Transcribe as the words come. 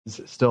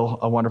It's still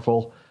a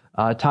wonderful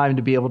time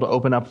to be able to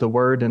open up the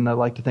Word, and I'd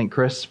like to thank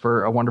Chris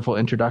for a wonderful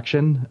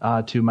introduction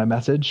to my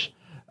message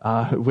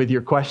with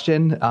your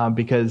question,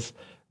 because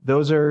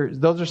those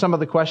are some of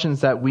the questions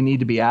that we need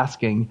to be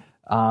asking,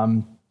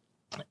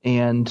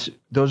 and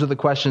those are the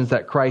questions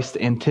that Christ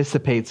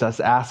anticipates us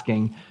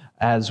asking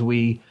as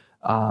we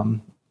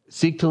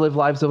seek to live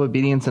lives of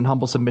obedience and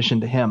humble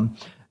submission to Him,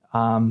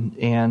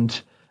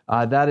 and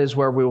that is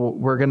where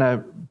we're going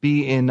to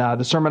be in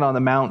the Sermon on the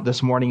Mount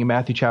this morning in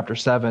Matthew chapter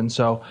 7.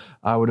 So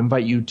I would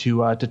invite you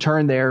to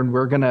turn there, and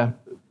we're going to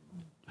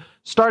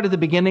start at the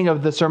beginning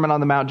of the Sermon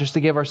on the Mount just to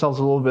give ourselves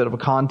a little bit of a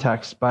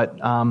context. But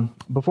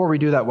before we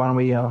do that, why don't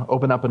we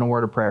open up in a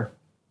word of prayer.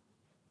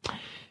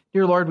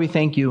 Dear Lord, we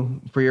thank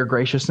you for your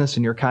graciousness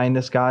and your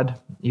kindness, God.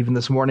 Even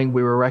this morning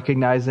we were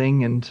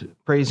recognizing and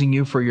praising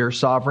you for your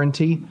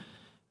sovereignty,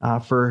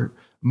 for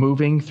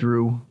moving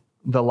through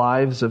the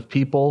lives of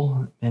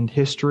people and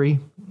history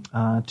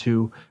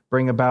to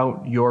bring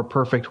about your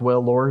perfect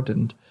will, Lord.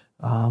 And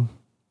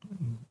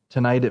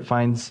tonight it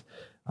finds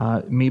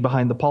me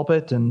behind the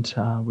pulpit, and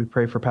we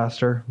pray for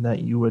Pastor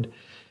that you would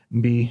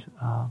be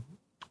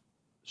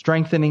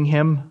strengthening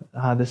him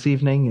this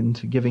evening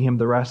and giving him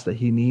the rest that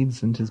he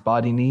needs and his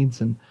body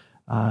needs, and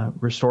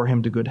restore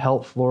him to good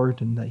health, Lord,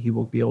 and that he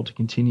will be able to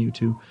continue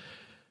to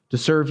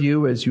serve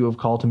you as you have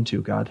called him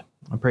to, God.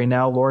 I pray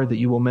now, Lord, that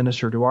you will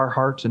minister to our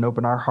hearts and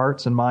open our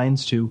hearts and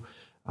minds to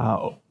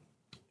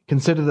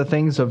consider the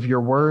things of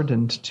your word,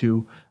 and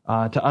to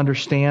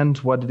understand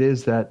what it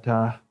is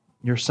that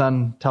your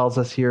Son tells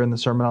us here in the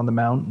Sermon on the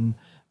Mount.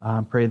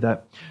 And pray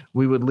that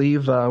we would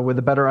leave with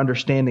a better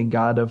understanding,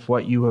 God, of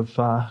what you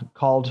have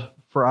called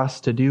for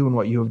us to do and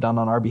what you have done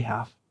on our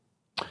behalf.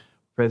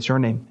 Pray this in your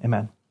name.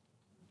 Amen.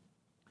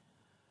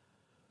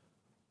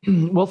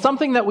 Well,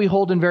 something that we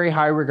hold in very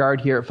high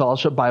regard here at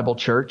Fellowship Bible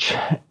Church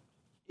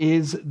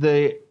is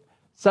the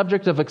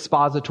subject of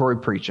expository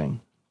preaching.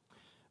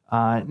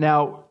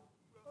 Now,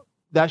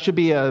 that should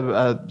be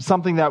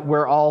something that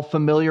we're all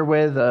familiar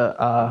with,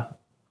 a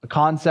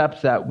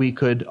concept that we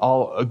could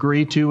all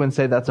agree to and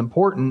say that's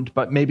important,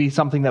 but maybe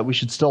something that we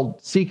should still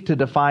seek to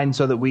define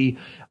so that we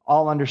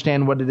all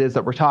understand what it is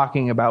that we're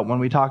talking about when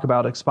we talk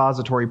about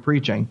expository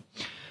preaching.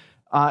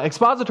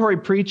 Expository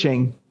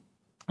preaching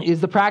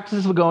is the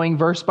practice of going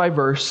verse by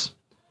verse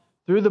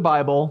through the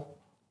Bible,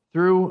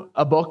 through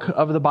a book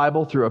of the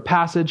Bible, through a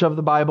passage of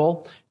the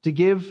Bible, to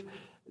give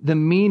the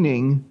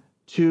meaning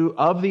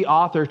of the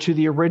author to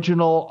the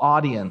original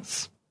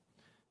audience.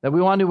 That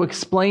we want to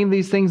explain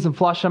these things and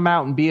flesh them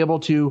out and be able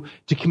to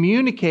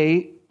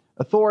communicate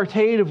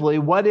authoritatively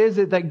what is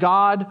it that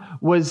God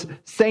was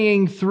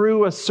saying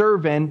through a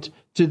servant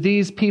to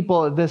these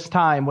people at this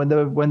time when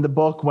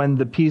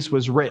the piece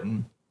was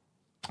written.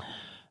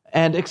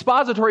 And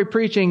expository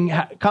preaching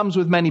comes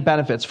with many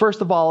benefits.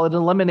 First of all, it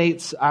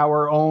eliminates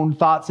our own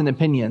thoughts and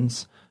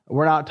opinions.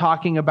 We're not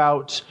talking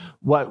about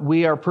what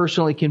we are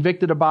personally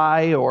convicted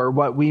by or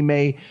what we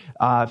may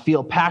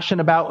feel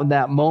passionate about in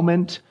that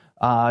moment.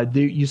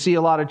 You see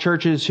a lot of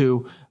churches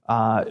who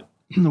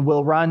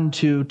will run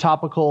to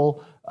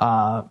topical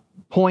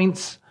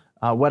points,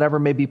 whatever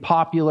may be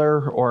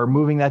popular or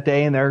moving that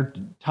day, and there are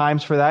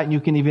times for that. And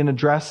you can even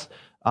address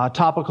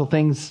topical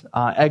things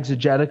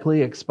exegetically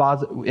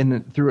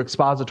through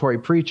expository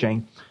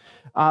preaching.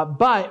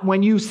 But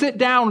when you sit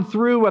down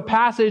through a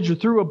passage or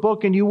through a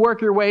book and you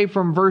work your way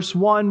from verse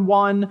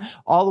 1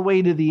 all the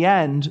way to the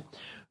end,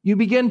 you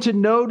begin to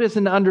notice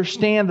and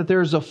understand that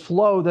there's a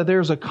flow, that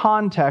there's a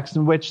context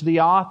in which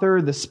the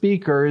author, the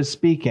speaker, is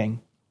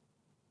speaking.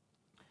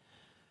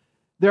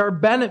 There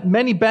are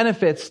many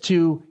benefits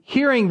to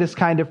hearing this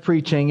kind of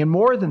preaching, and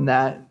more than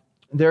that,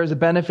 there is a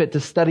benefit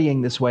to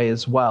studying this way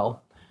as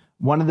well.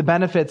 One of the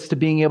benefits to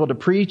being able to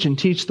preach and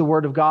teach the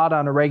Word of God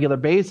on a regular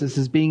basis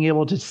is being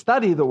able to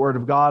study the Word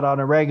of God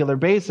on a regular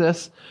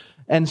basis,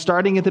 and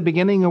starting at the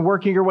beginning and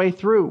working your way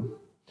through.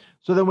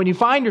 So that when you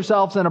find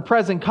yourselves in a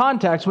present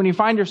context, when you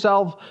find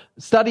yourself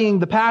studying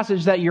the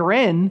passage that you're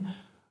in,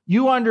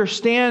 you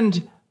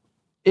understand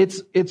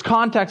its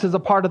context as a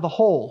part of the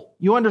whole.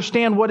 You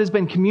understand what has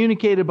been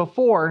communicated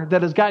before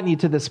that has gotten you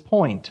to this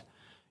point.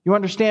 You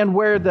understand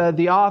where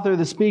the author,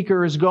 the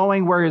speaker is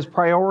going, where his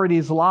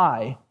priorities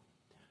lie.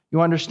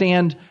 You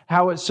understand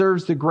how it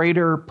serves the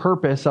greater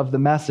purpose of the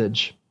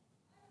message.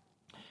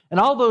 And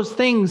all those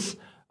things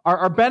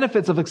are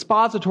benefits of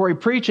expository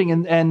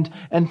preaching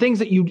and things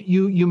that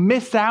you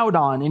miss out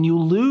on and you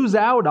lose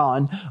out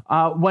on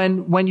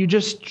when you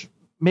just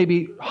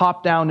maybe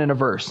hop down in a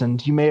verse.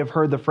 And you may have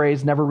heard the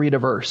phrase, never read a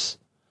verse.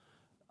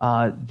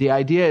 The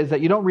idea is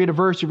that you don't read a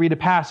verse, you read a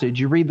passage,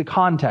 you read the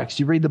context,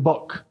 you read the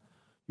book.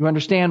 You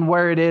understand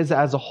where it is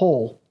as a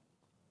whole.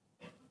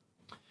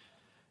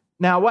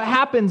 Now, what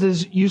happens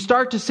is you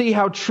start to see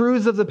how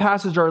truths of the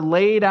passage are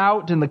laid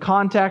out in the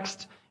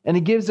context, and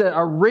it gives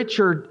a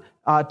richer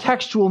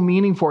textual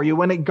meaning for you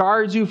when it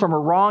guards you from a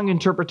wrong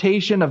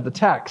interpretation of the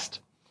text.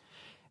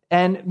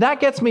 And that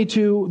gets me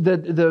to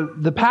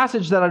the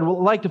passage that I'd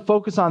like to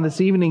focus on this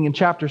evening in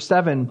chapter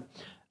 7.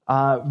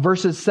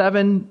 verses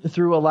 7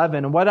 through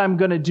 11. And what I'm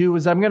going to do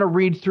is I'm going to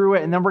read through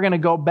it, and then we're going to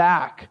go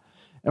back.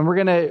 And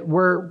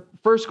we're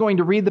first going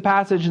to read the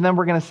passage, and then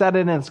we're going to set it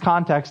in its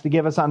context to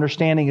give us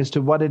understanding as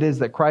to what it is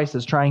that Christ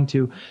is trying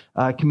to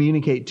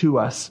communicate to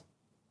us.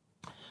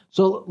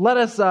 So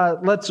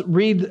let's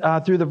read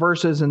through the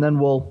verses, and then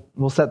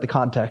we'll set the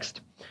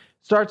context.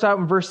 Starts out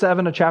in verse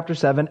 7 of chapter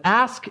 7.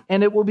 Ask,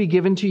 and it will be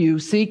given to you.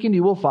 Seek, and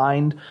you will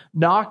find.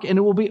 Knock, and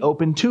it will be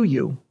opened to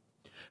you.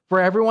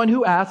 For everyone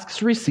who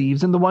asks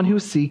receives, and the one who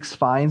seeks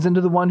finds, and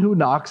to the one who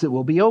knocks it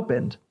will be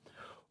opened.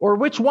 Or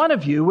which one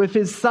of you, if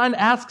his son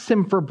asks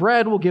him for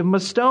bread, will give him a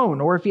stone?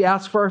 Or if he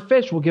asks for a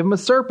fish, will give him a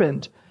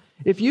serpent?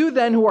 If you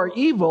then, who are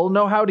evil,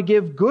 know how to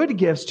give good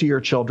gifts to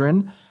your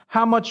children,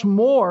 how much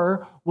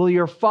more will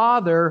your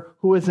Father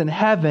who is in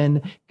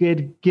heaven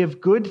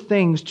give good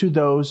things to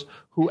those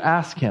who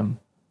ask him?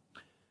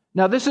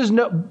 Now, this is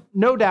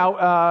no doubt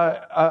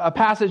a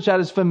passage that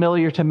is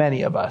familiar to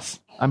many of us.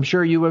 I'm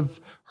sure you have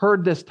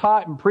heard this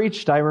taught and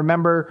preached. I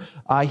remember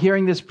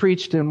hearing this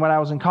preached, and when I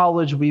was in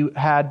college, we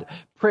had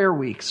prayer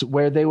weeks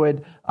where they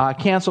would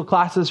cancel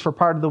classes for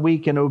part of the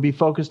week, and it would be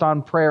focused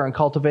on prayer and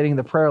cultivating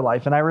the prayer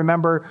life. And I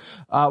remember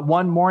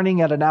one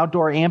morning at an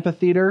outdoor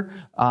amphitheater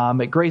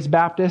at Grace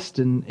Baptist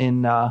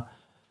in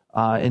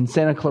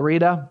Santa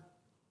Clarita,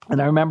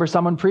 and I remember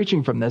someone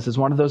preaching from this. It's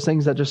one of those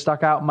things that just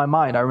stuck out in my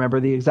mind. I remember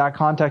the exact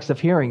context of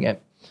hearing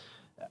it.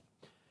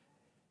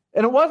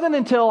 And it wasn't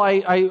until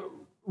I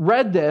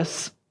read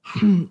this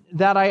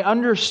that I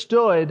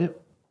understood,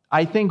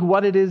 I think,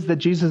 what it is that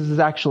Jesus is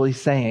actually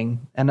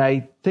saying. And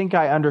I think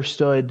I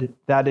understood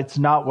that it's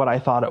not what I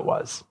thought it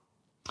was.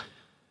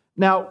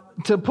 Now,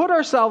 to put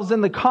ourselves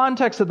in the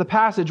context of the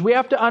passage, we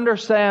have to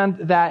understand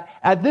that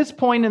at this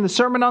point in the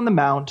Sermon on the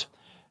Mount,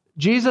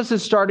 Jesus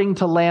is starting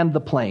to land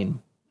the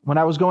plane. When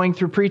I was going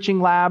through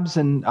preaching labs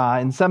and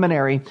in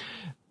seminary,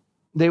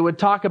 they would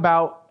talk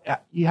about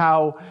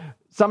how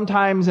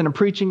sometimes in a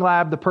preaching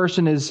lab, the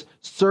person is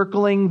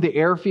circling the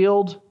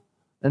airfield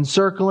and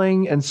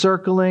circling and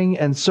circling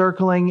and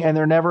circling, and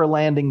they're never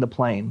landing the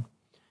plane.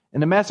 In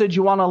the message,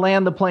 you want to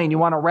land the plane. You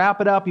want to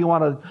wrap it up. You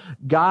want to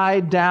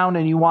guide down,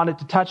 and you want it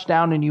to touch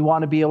down, and you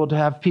want to be able to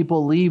have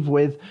people leave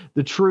with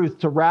the truth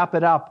to wrap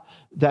it up,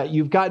 that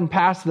you've gotten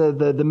past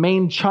the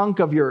main chunk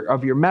of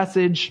your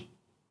message,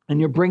 and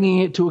you're bringing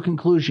it to a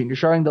conclusion. You're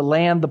starting to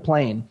land the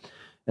plane.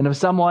 And if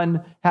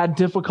someone had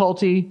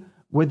difficulty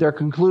with their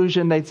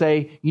conclusion, they'd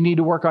say, you need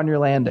to work on your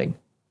landing.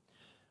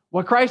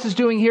 What Christ is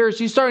doing here is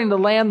he's starting to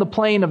land the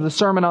plane of the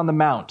Sermon on the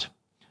Mount.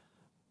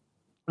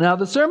 Now,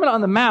 the Sermon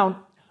on the Mount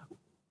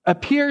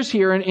appears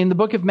here in the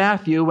book of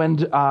Matthew,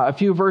 and a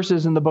few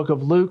verses in the book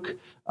of Luke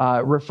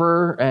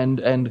refer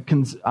and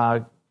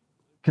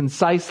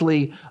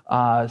concisely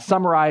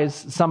summarize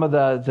some of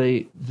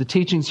the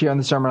teachings here on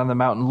the Sermon on the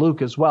Mount in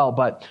Luke as well.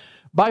 But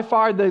by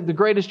far, the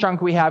greatest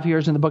chunk we have here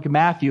is in the book of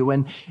Matthew,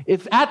 and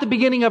it's at the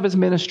beginning of his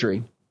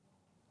ministry.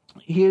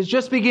 He is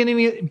just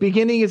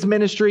beginning his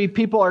ministry.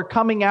 People are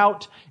coming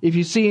out. If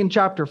you see in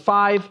chapter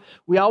 5,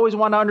 we always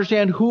want to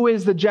understand who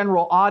is the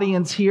general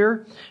audience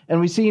here.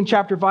 And we see in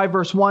chapter 5,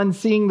 verse 1,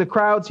 seeing the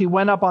crowds, he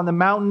went up on the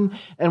mountain,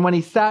 and when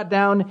he sat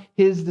down,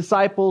 his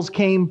disciples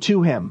came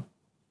to him.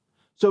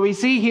 So we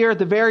see here at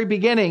the very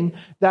beginning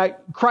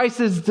that Christ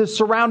is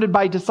surrounded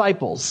by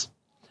disciples.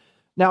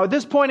 Now, at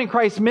this point in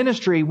Christ's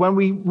ministry, when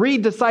we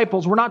read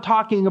disciples, we're not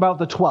talking about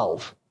the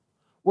 12.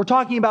 We're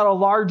talking about a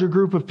larger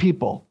group of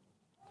people.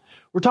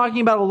 We're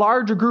talking about a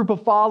larger group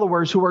of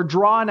followers who are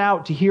drawn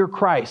out to hear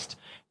Christ,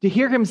 to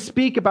hear him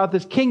speak about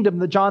this kingdom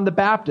that John the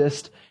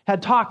Baptist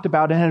had talked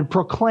about and had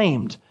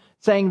proclaimed,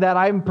 saying that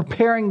I'm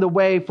preparing the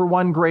way for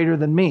one greater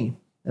than me,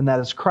 and that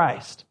is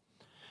Christ.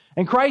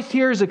 And Christ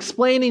here is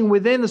explaining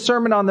within the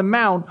Sermon on the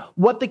Mount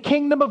what the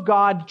kingdom of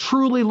God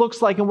truly looks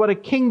like and what a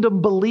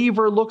kingdom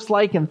believer looks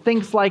like and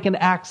thinks like and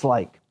acts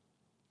like.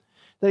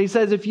 That he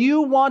says, if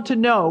you want to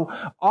know,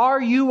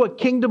 are you a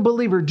kingdom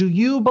believer? Do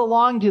you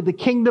belong to the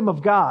kingdom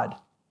of God?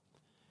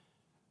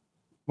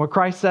 What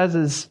Christ says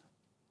is,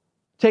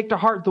 take to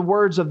heart the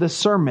words of this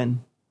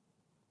sermon.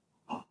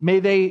 May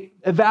they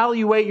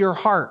evaluate your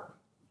heart.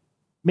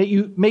 Make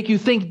you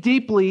think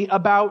deeply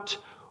about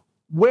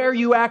where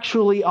you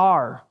actually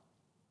are.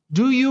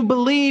 Do you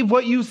believe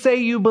what you say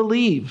you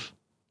believe?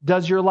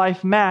 Does your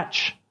life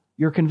match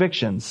your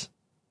convictions?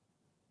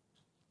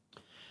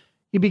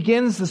 He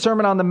begins the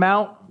Sermon on the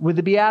Mount with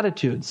the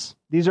Beatitudes.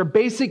 These are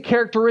basic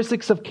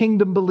characteristics of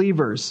kingdom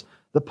believers.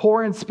 The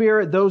poor in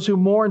spirit, those who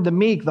mourn, the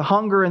meek, the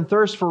hunger and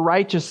thirst for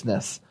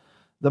righteousness,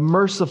 the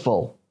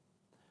merciful,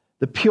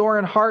 the pure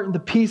in heart, and the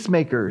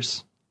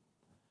peacemakers.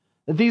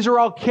 These are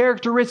all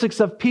characteristics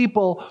of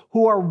people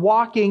who are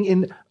walking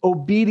in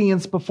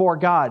obedience before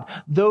God.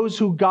 Those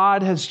who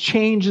God has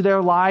changed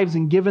their lives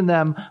and given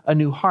them a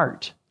new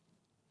heart.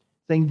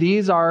 Saying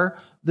these are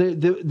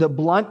the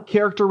blunt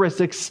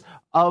characteristics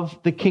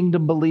of the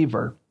kingdom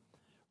believer.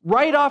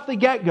 Right off the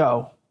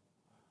get-go,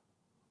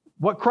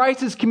 what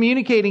Christ is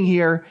communicating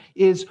here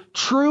is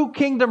true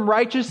kingdom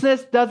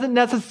righteousness doesn't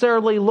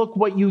necessarily look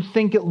what you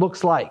think it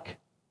looks like.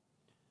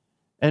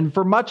 And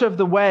for much of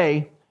the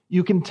way,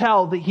 you can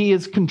tell that he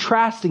is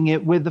contrasting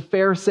it with the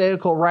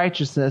Pharisaical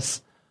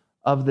righteousness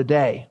of the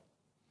day.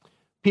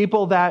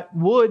 People that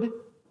would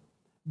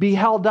be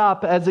held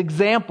up as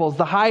examples,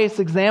 the highest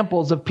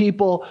examples of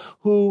people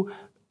who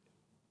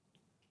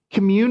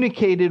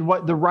communicated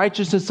what the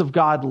righteousness of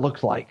God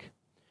looked like.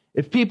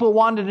 If people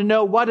wanted to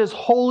know what does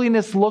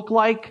holiness look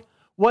like,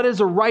 what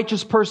does a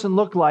righteous person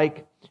look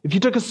like, if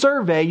you took a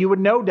survey, you would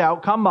no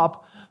doubt come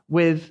up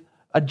with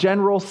a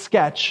general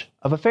sketch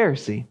of a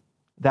Pharisee.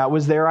 That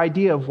was their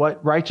idea of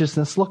what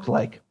righteousness looked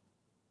like.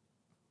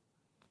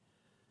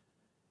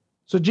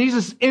 So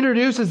Jesus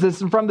introduces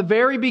this, and from the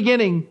very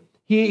beginning,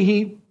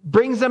 he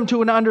brings them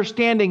to an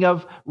understanding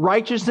of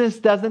righteousness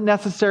doesn't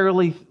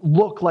necessarily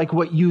look like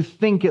what you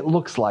think it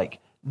looks like.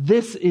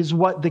 This is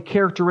what the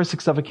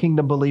characteristics of a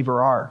kingdom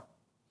believer are.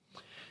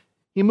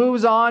 He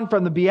moves on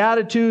from the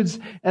Beatitudes,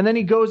 and then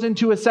he goes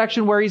into a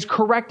section where he's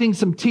correcting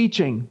some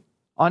teaching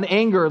on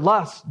anger,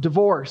 lust,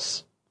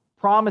 divorce,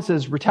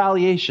 promises,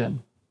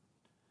 retaliation.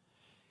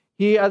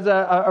 He has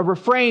a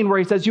refrain where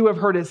he says, "You have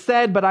heard it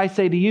said, but I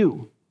say to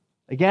you."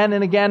 Again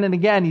and again and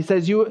again, he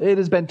says, it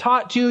has been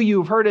taught to you,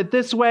 you've heard it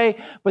this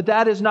way, but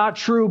that is not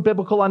true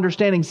biblical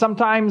understanding.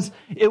 Sometimes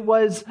it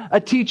was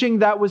a teaching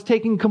that was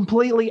taken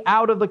completely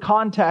out of the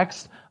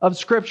context of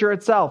Scripture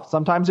itself.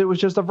 Sometimes it was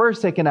just a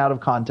verse taken out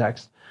of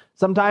context.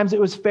 Sometimes it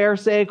was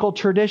Pharisaical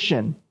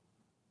tradition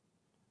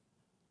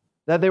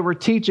that they were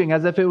teaching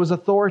as if it was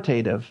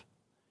authoritative.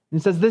 And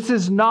he says, this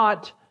is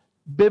not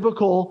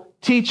biblical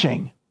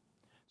teaching.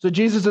 So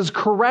Jesus is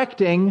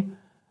correcting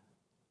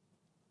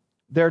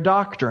their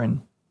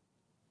doctrine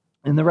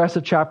in the rest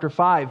of chapter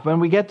 5. When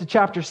we get to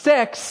chapter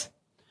 6,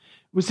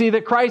 we see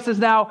that Christ is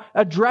now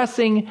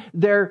addressing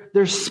their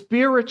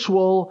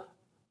spiritual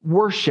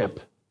worship.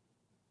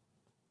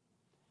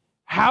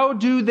 How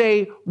do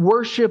they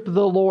worship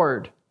the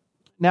Lord?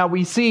 Now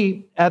we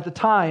see at the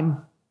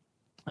time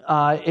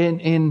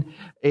in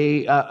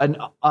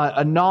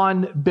a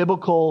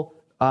non-biblical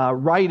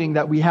writing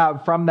that we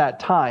have from that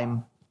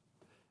time,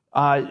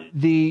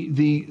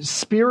 the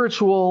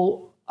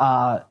spiritual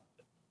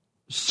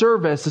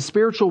service, the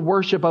spiritual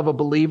worship of a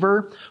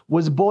believer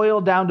was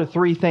boiled down to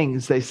three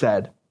things, they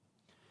said.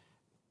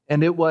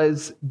 And it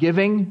was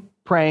giving,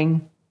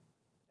 praying,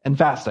 and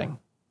fasting.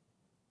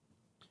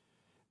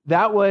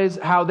 That was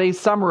how they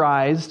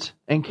summarized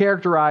and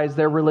characterized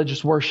their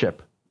religious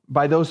worship,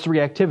 by those three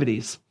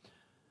activities.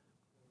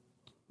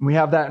 We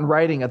have that in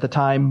writing at the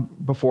time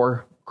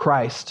before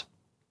Christ.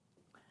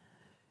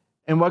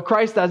 And what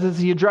Christ does is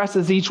he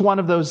addresses each one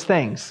of those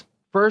things.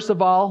 First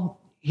of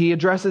all, he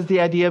addresses the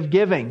idea of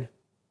giving,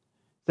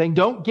 saying,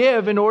 don't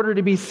give in order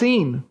to be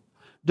seen.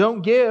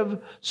 Don't give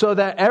so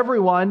that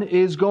everyone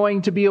is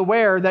going to be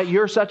aware that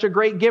you're such a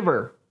great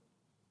giver.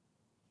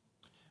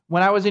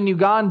 When I was in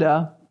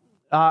Uganda,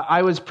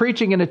 I was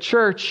preaching in a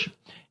church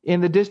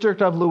in the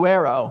district of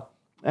Luero,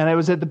 and I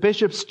was at the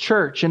bishop's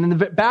church. And in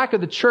the back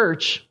of the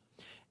church,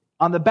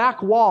 on the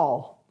back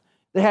wall,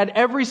 they had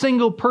every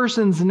single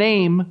person's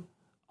name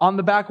on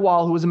the back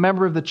wall who was a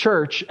member of the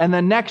church, and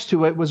then next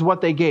to it was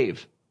what they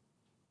gave.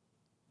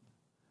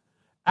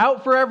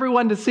 Out for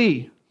everyone to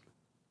see.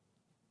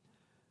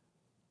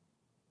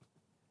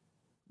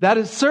 That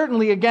is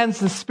certainly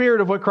against the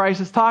spirit of what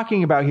Christ is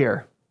talking about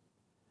here.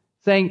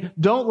 Saying,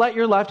 don't let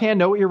your left hand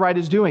know what your right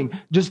is doing.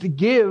 Just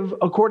give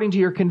according to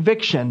your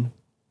conviction.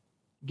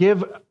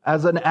 Give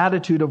as an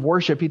attitude of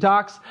worship. He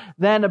talks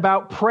then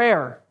about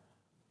prayer.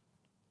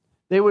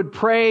 They would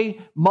pray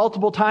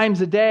multiple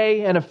times a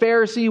day, and a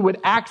Pharisee would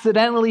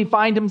accidentally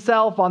find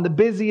himself on the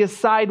busiest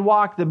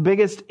sidewalk, the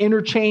biggest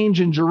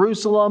interchange in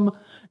Jerusalem,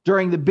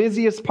 during the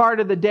busiest part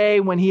of the day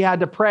when he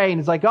had to pray.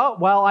 And he's like, oh,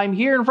 well, I'm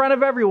here in front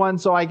of everyone,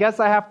 so I guess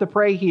I have to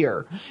pray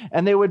here.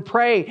 And they would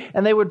pray,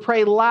 and they would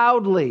pray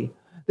loudly.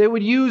 They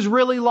would use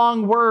really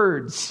long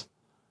words.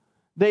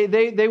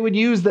 They would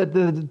use the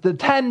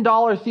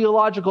 $10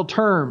 theological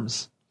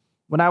terms.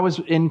 When I was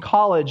in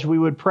college, we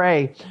would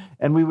pray,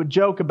 and we would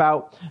joke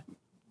about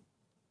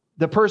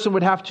the person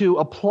would have to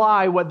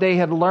apply what they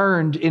had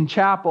learned in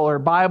chapel or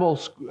Bible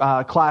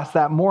class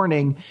that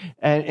morning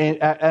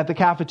at the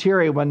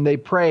cafeteria when they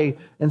pray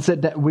and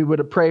sit down. We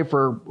would pray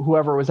for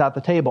whoever was at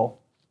the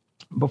table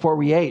before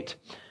we ate.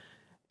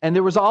 And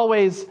there was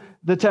always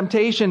the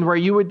temptation where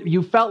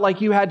you felt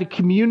like you had to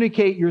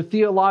communicate your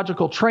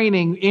theological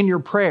training in your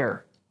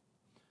prayer.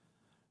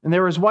 And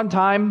there was one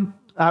time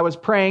I was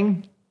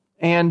praying,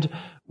 and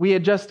we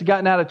had just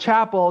gotten out of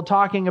chapel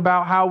talking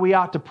about how we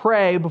ought to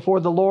pray before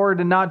the Lord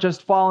and not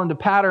just fall into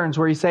patterns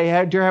where you say,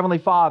 hey, dear Heavenly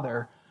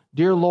Father,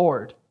 dear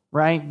Lord,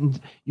 right?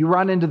 And you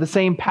run into the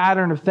same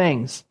pattern of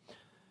things,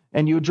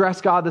 and you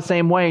address God the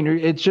same way, and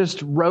it's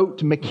just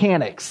rote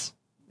mechanics.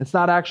 It's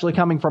not actually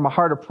coming from a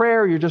heart of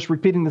prayer. You're just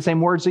repeating the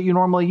same words that you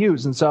normally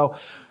use. And so,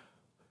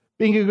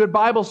 being a good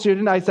Bible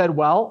student, I said,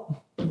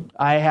 well,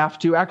 I have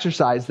to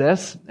exercise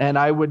this. And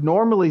I would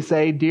normally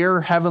say,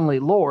 dear Heavenly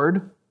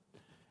Lord.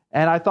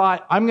 And I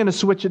thought, I'm going to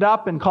switch it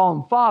up and call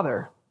him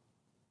Father.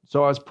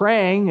 So I was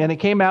praying, and it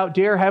came out,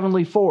 dear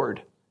Heavenly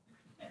Ford.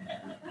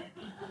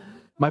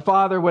 My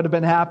father would have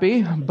been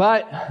happy,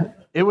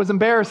 but it was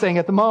embarrassing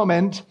at the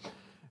moment.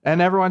 And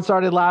everyone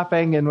started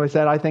laughing, and we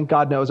said, I think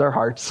God knows our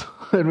hearts.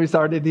 And we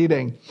started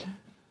eating.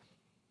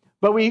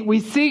 But we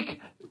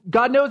seek,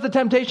 God knows the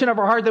temptation of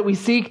our heart that we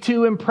seek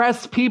to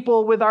impress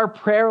people with our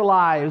prayer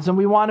lives. And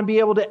we want to be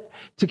able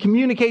to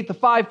communicate the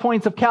 5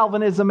 points of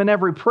Calvinism in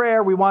every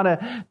prayer. We want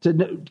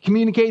to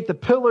communicate the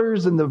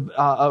pillars and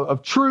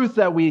of truth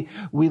that we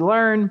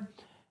learn.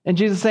 And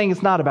Jesus is saying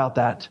it's not about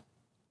that.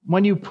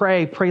 When you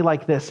pray, pray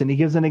like this. And he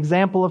gives an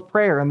example of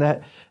prayer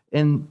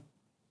in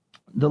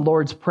the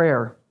Lord's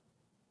Prayer.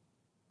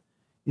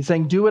 He's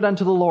saying, do it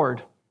unto the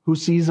Lord who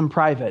sees in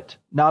private,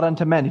 not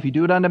unto men. If you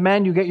do it unto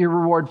men, you get your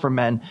reward from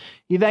men.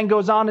 He then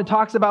goes on and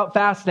talks about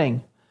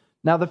fasting.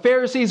 Now, the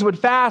Pharisees would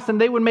fast, and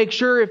they would make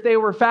sure if they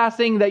were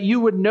fasting that you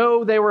would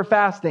know they were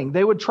fasting.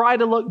 They would try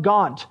to look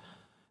gaunt.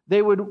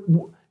 They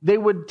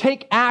would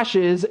take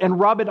ashes and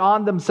rub it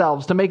on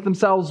themselves to make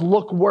themselves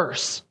look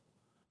worse,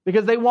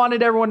 because they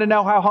wanted everyone to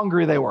know how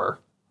hungry they were,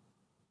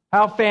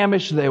 how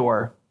famished they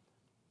were.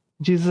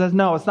 Jesus says,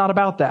 no, it's not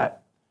about that.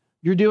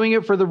 You're doing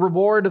it for the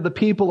reward of the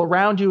people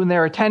around you and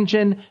their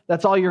attention.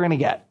 That's all you're going to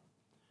get.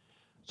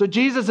 So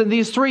Jesus in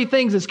these 3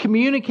 things is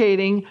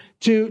communicating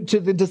to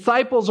the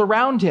disciples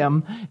around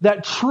him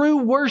that true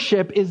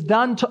worship is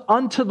done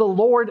unto the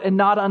Lord and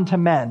not unto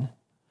men.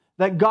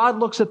 That God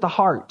looks at the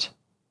heart.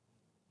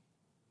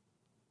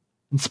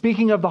 And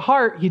speaking of the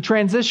heart, he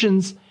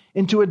transitions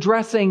into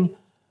addressing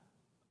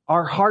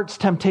our heart's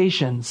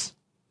temptations.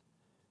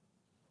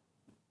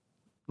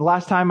 The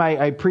last time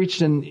I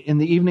preached in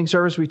the evening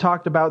service, we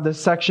talked about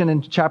this section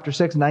in chapter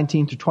 6,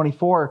 19 to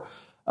 24,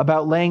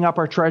 about laying up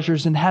our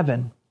treasures in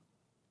heaven,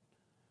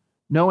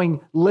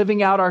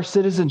 living out our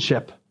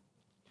citizenship.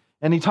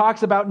 And he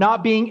talks about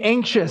not being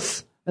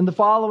anxious in the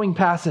following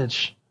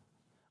passage,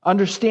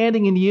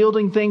 understanding and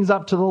yielding things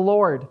up to the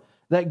Lord,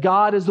 that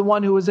God is the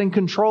one who is in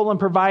control and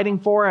providing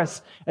for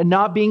us, and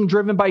not being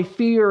driven by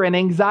fear and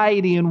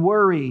anxiety and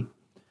worry.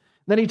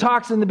 Then he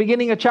talks in the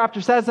beginning of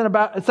chapter 7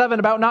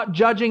 about not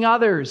judging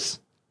others.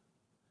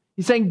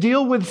 He's saying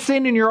deal with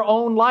sin in your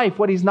own life.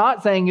 What he's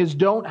not saying is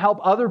don't help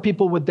other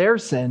people with their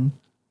sin.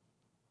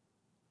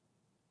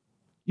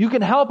 You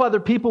can help other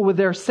people with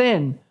their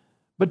sin,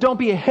 but don't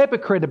be a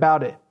hypocrite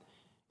about it.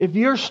 If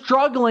you're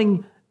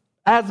struggling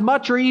as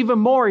much or even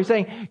more, he's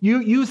saying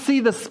you see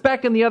the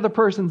speck in the other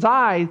person's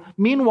eye.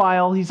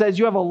 Meanwhile, he says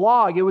you have a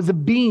log. It was a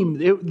beam.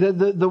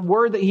 The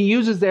word that he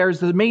uses there is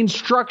the main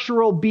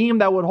structural beam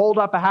that would hold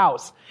up a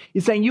house.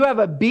 He's saying you have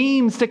a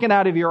beam sticking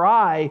out of your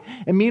eye,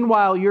 and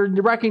meanwhile you're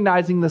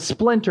recognizing the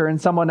splinter in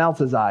someone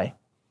else's eye.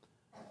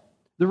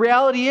 The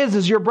reality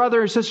is your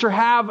brother or sister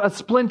have a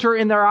splinter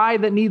in their eye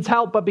that needs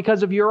help, but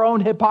because of your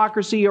own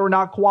hypocrisy, you're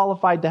not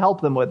qualified to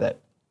help them with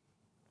it.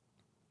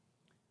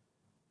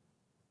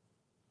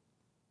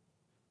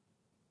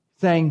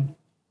 Saying,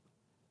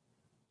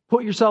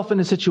 put yourself in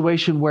a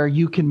situation where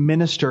you can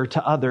minister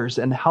to others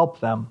and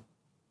help them.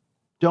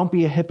 Don't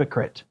be a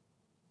hypocrite.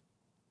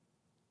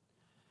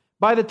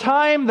 By the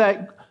time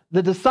that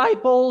the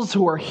disciples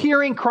who are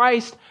hearing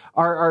Christ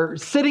are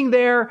sitting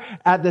there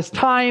at this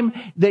time,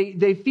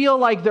 they feel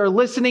like they're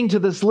listening to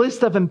this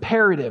list of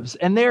imperatives,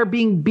 and they're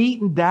being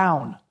beaten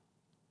down.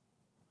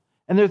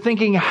 And they're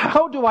thinking,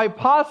 how do I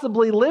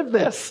possibly live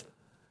this?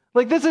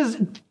 Like, this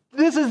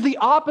is the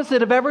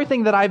opposite of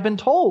everything that I've been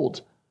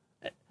told.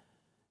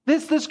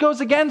 This goes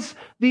against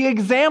the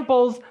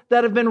examples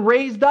that have been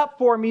raised up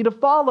for me to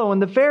follow in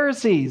the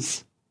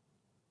Pharisees.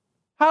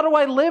 How do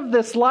I live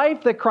this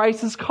life that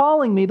Christ is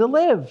calling me to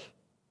live?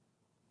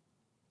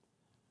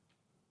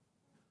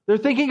 They're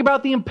thinking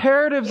about the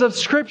imperatives of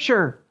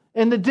Scripture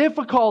and the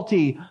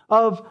difficulty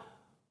of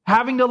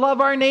having to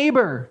love our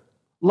neighbor,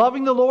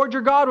 loving the Lord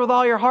your God with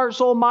all your heart,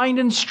 soul, mind,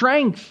 and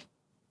strength.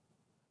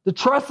 To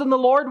trust in the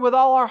Lord with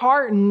all our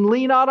heart and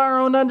lean not on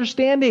our own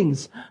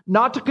understandings.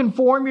 Not to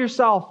conform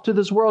yourself to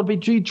this world,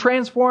 but to be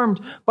transformed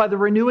by the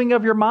renewing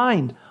of your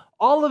mind.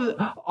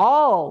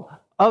 All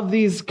of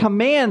these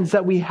commands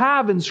that we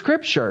have in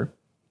Scripture.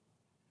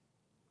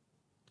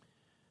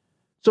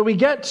 So we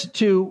get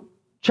to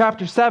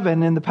chapter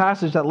 7 in the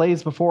passage that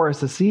lays before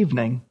us this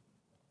evening.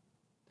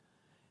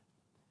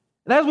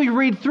 And as we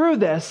read through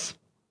this,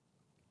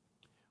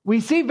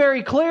 we see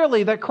very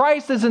clearly that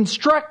Christ is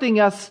instructing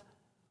us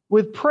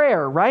with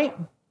prayer, right?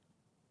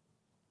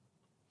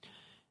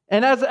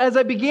 And as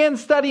I began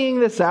studying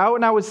this out,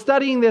 and I was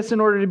studying this in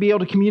order to be able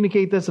to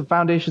communicate this at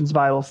Foundations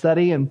Bible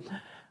Study, and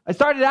I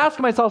started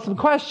asking myself some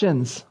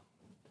questions.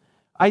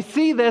 I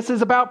see this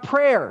as about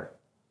prayer.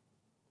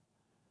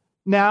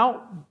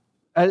 Now,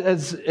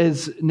 as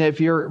if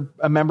you're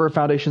a member of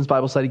Foundations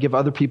Bible Study, give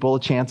other people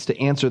a chance to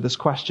answer this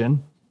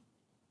question.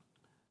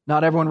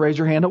 Not everyone raise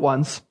your hand at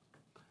once.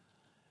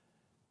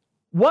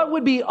 What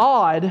would be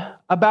odd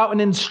about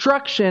an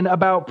instruction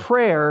about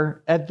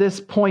prayer at this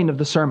point of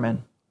the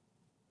sermon?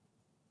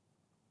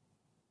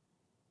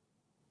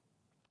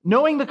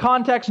 Knowing the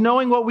context,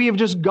 knowing what we have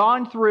just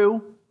gone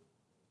through,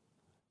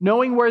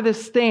 knowing where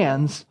this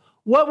stands,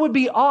 what would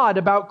be odd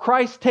about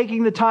Christ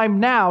taking the time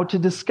now to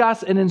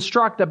discuss and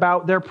instruct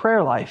about their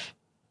prayer life?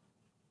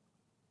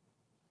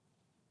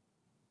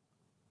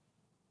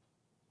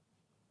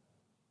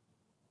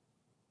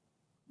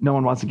 No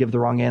one wants to give the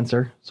wrong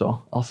answer,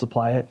 so I'll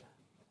supply it.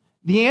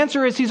 The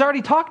answer is he's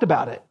already talked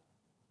about it.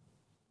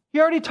 He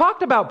already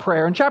talked about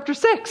prayer in chapter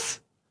 6.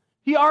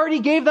 He already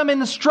gave them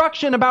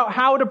instruction about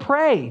how to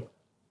pray.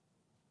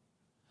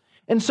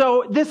 And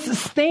so this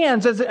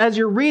stands as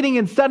you're reading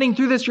and studying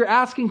through this, you're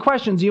asking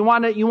questions. You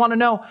want to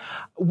know,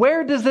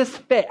 where does this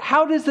fit?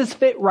 How does this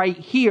fit right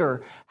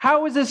here?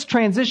 How is this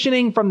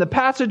transitioning from the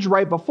passage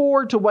right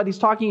before to what he's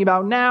talking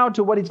about now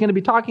to what he's going to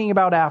be talking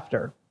about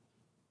after?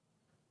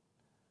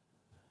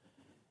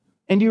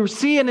 And you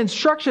see an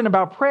instruction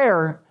about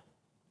prayer.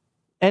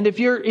 And if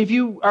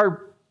you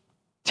are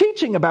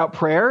teaching about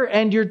prayer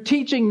and you're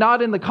teaching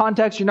not in the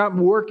context, you're not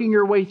working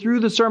your way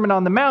through the Sermon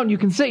on the Mount, you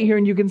can sit here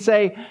and you can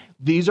say,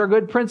 these are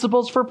good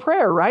principles for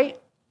prayer, right?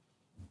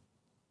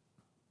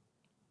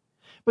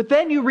 But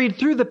then you read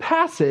through the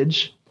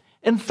passage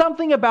and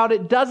something about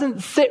it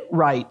doesn't sit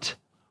right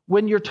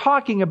when you're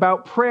talking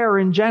about prayer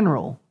in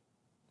general.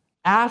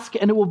 Ask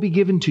and it will be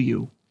given to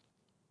you.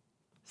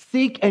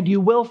 Seek and you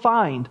will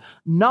find.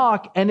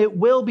 Knock and it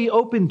will be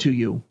open to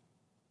you.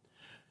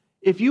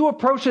 If you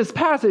approach this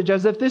passage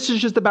as if this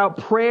is just about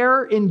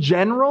prayer in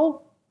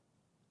general,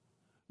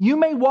 you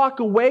may walk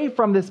away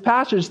from this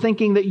passage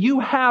thinking that you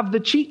have the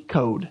cheat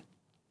code.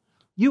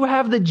 You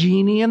have the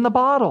genie in the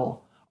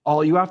bottle.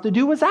 All you have to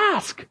do is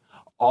ask.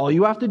 All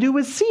you have to do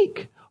is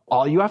seek.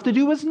 All you have to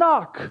do is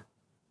knock,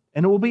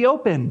 and it will be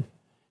open.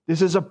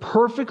 This is a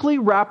perfectly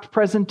wrapped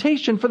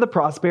presentation for the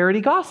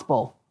prosperity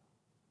gospel.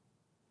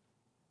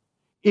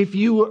 If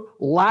you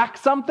lack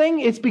something,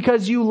 it's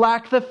because you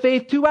lack the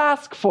faith to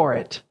ask for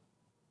it.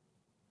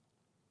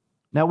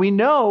 Now we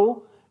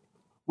know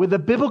with a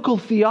biblical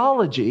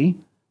theology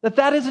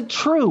that isn't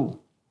true.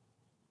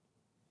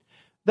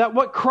 That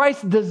what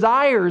Christ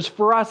desires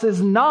for us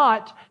is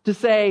not to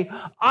say,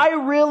 I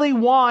really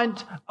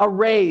want a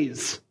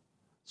raise,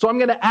 so I'm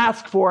going to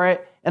ask for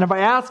it, and if I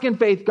ask in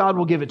faith, God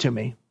will give it to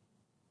me.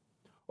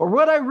 Or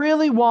what I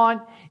really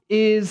want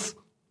is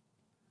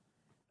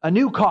a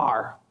new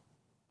car,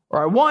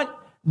 or I want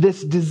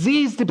this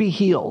disease to be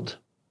healed.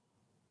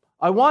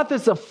 I want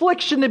this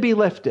affliction to be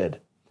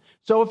lifted.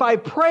 So if I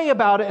pray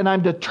about it and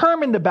I'm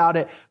determined about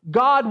it,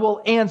 God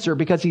will answer,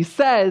 because he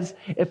says,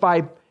 if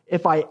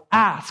I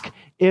ask,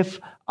 if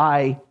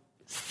I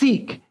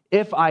seek,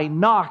 if I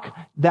knock,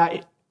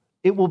 that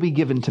it will be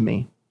given to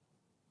me.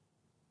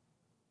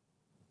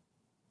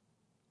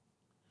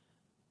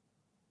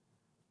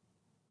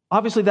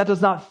 Obviously, that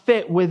does not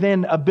fit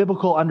within a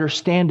biblical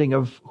understanding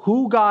of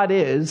who God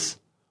is,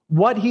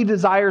 what he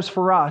desires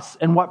for us,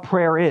 and what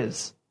prayer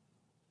is.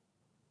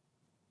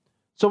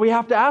 So we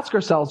have to ask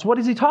ourselves, what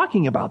is he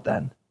talking about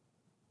then?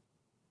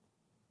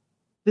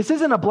 This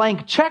isn't a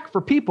blank check for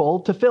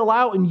people to fill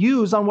out and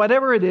use on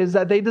whatever it is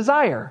that they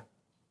desire.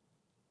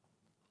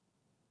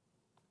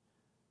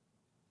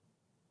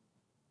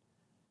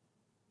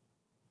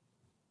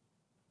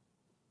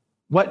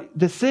 What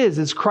this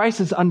is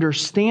Christ's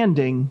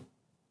understanding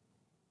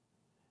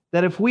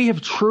that if we have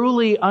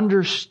truly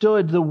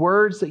understood the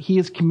words that he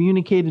has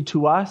communicated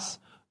to us,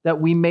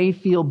 that we may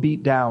feel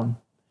beat down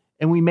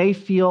and we may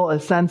feel a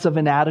sense of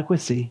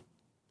inadequacy,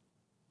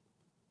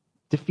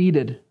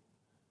 defeated,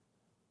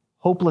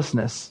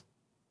 hopelessness,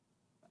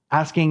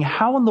 asking,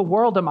 how in the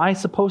world am I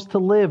supposed to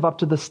live up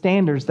to the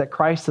standards that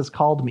Christ has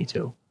called me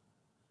to?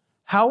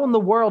 How in the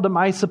world am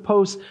I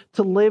supposed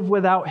to live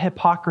without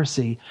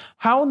hypocrisy?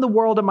 How in the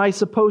world am I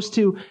supposed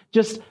to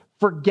just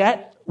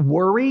forget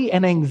worry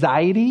and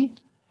anxiety?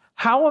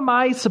 How am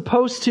I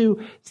supposed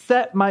to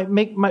put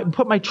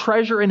my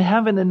treasure in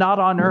heaven and not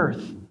on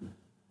earth?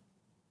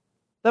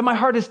 That my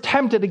heart is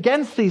tempted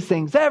against these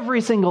things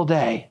every single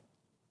day.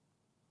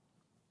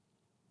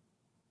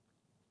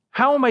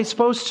 How am I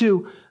supposed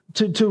to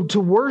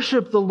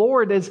worship the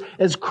Lord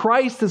as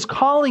Christ is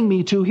calling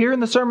me to here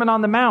in the Sermon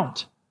on the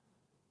Mount?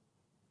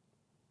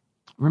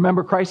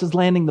 Remember, Christ is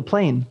landing the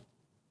plane.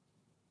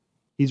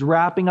 He's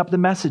wrapping up the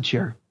message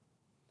here.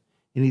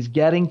 And he's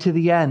getting to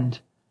the end.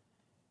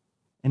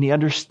 And he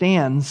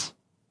understands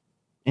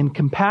in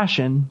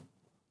compassion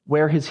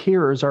where his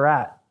hearers are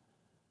at.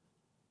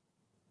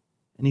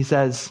 And he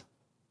says,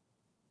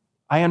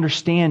 I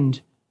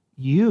understand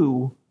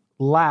you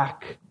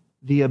lack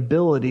the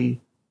ability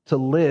to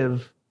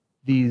live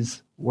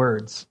these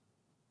words.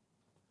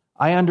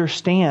 I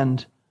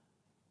understand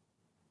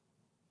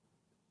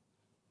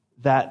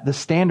that the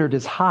standard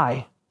is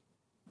high,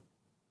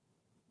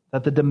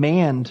 that the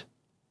demand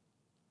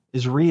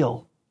is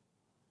real.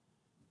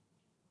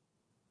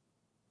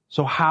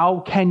 So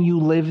how can you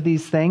live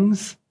these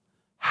things?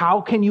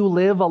 How can you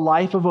live a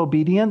life of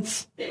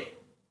obedience?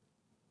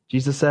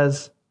 Jesus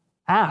says,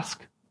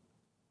 ask,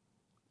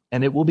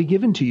 and it will be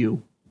given to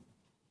you.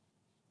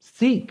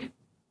 Seek,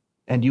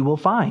 and you will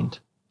find.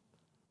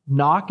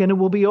 Knock, and it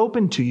will be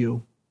open to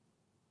you.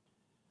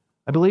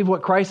 I believe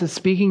what Christ is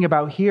speaking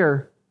about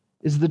here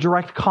is the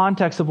direct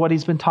context of what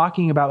he's been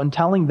talking about and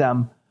telling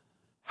them.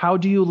 How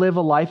do you live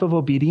a life of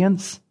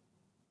obedience?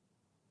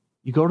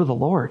 You go to the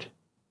Lord.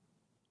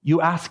 You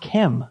ask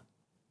him.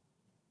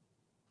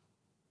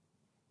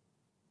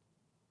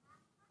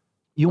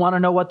 You want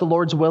to know what the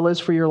Lord's will is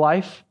for your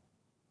life?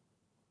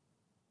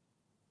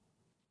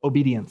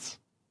 Obedience.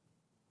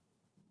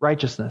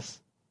 Righteousness.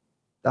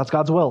 That's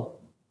God's will.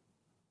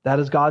 That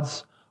is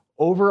God's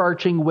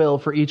overarching will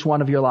for each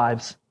one of your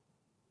lives.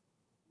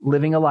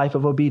 Living a life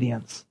of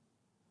obedience.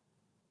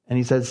 And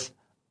he says,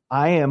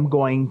 I am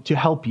going to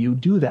help you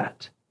do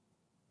that.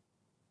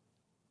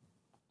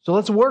 So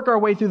let's work our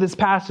way through this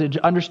passage,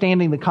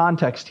 understanding the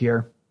context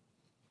here.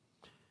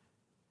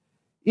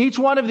 Each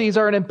one of these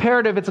are an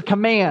imperative. It's a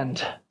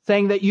command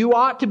saying that you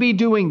ought to be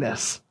doing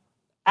this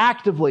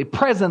actively,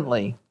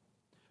 presently.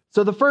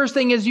 So the first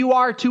thing is you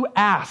are to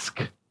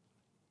ask.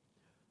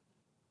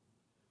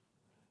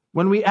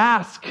 When we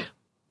ask,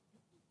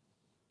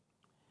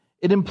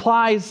 it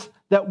implies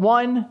that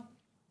one,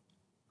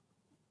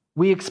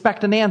 we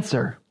expect an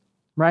answer,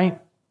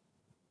 right?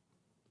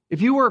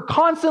 If you were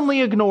constantly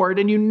ignored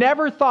and you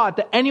never thought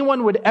that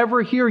anyone would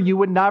ever hear you,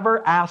 would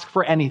never ask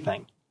for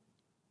anything.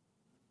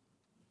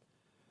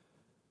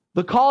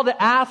 The call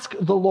to ask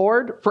the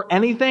Lord for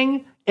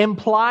anything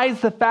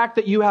implies the fact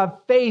that you have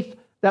faith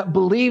that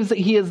believes that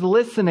He is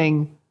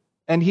listening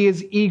and He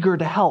is eager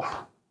to help.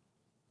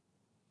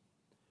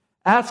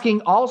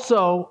 Asking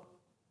also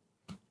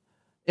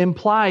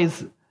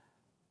implies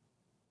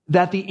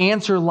that the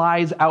answer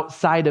lies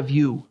outside of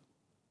you.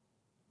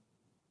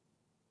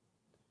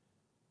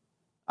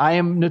 I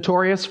am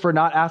notorious for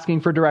not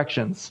asking for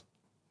directions.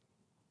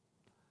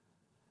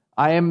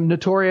 I am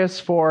notorious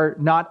for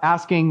not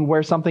asking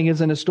where something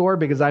is in a store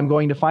because I'm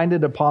going to find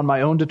it upon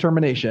my own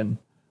determination.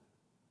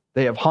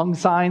 They have hung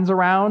signs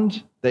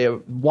around. They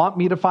want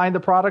me to find the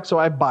product, so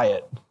I buy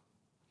it.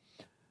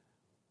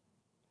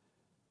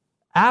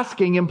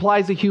 Asking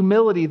implies a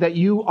humility that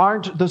you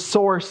aren't the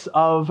source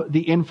of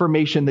the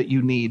information that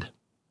you need.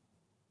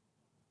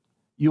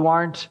 You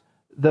aren't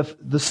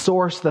the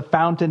source, the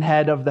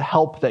fountainhead of the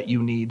help that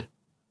you need.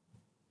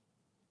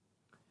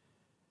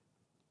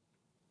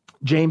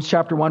 James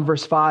chapter 1,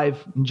 verse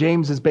 5.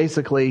 James is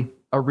basically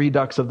a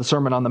redux of the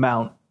Sermon on the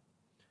Mount.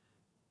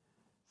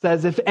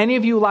 Says, if any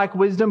of you lack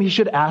wisdom, he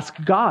should ask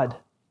God,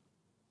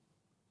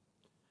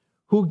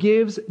 who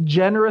gives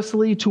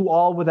generously to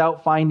all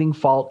without finding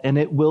fault, and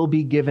it will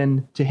be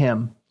given to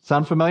him.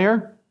 Sound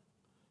familiar?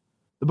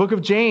 The book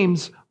of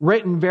James,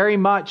 written very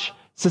much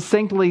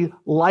succinctly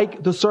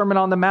like the Sermon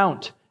on the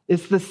Mount.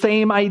 It's the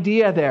same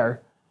idea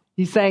there.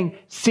 He's saying,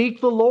 seek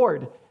the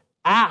Lord.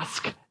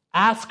 Ask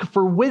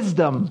for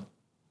wisdom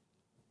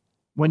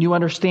when you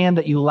understand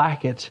that you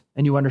lack it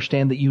and you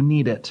understand that you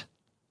need it.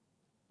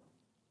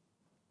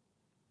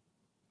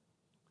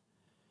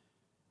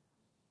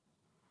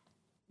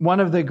 One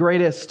of the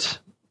greatest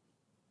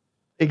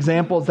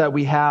examples that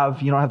we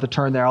have, you don't have to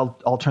turn there,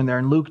 I'll turn there,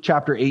 in Luke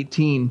chapter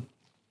 18.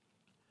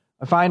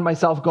 I find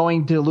myself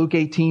going to Luke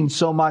 18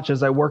 so much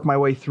as I work my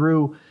way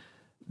through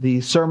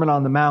the Sermon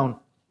on the Mount.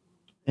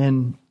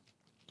 And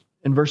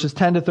in verses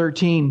 10 to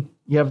 13,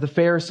 you have the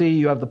Pharisee,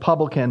 you have the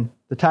publican,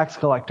 the tax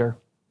collector.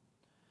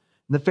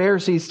 And the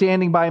Pharisee is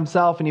standing by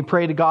himself and he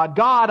prayed to God,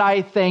 God,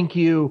 I thank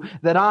you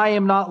that I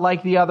am not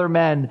like the other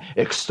men,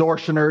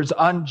 extortioners,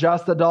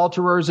 unjust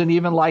adulterers, and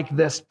even like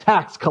this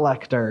tax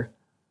collector.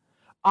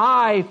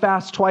 I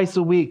fast twice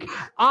a week.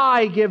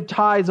 I give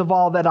tithes of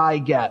all that I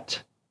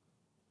get.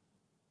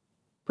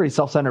 Pretty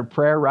self-centered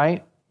prayer,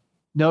 right?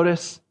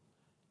 Notice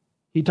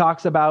he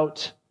talks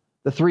about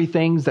the three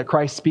things that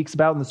Christ speaks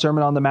about in the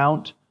Sermon on the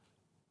Mount: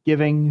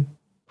 giving,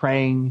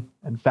 praying,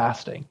 and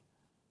fasting.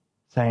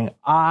 Saying,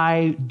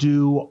 I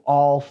do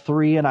all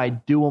three and I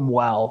do them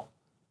well.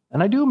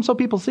 And I do them so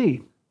people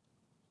see.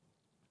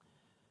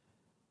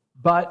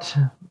 But,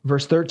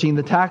 verse 13,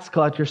 the tax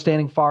collector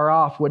standing far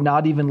off would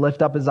not even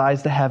lift up his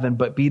eyes to heaven,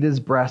 but beat his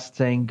breast,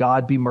 saying,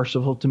 God, be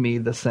merciful to me,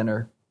 the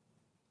sinner.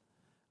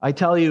 I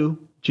tell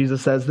you,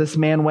 Jesus says, this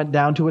man went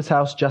down to his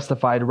house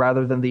justified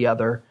rather than the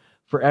other.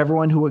 For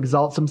everyone who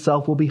exalts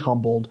himself will be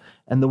humbled,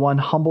 and the one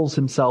who humbles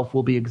himself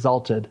will be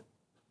exalted.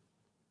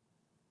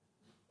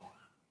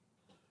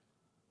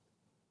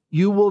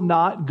 You will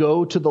not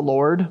go to the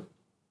Lord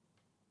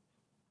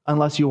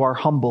unless you are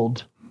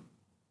humbled.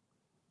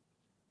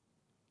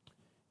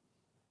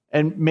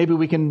 And maybe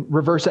we can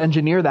reverse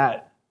engineer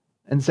that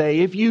and say,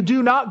 if you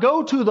do not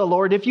go to the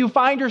Lord, if you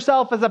find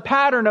yourself as a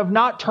pattern of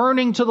not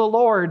turning to the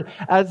Lord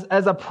as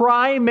a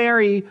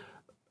primary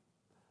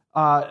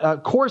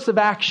course of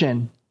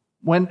action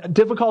when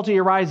difficulty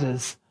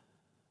arises,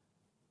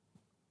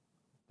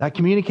 that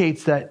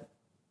communicates that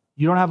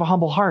you don't have a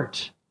humble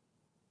heart.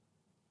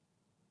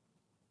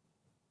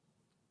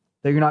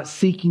 That you're not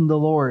seeking the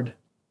Lord.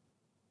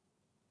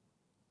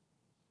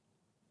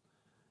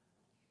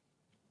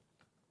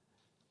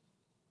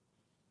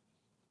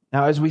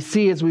 Now, as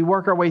we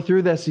work our way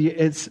through this,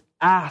 it's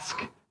ask,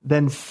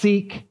 then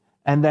seek,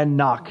 and then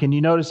knock. And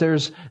you notice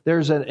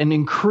there's an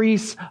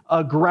increase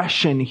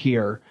aggression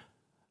here,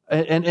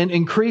 an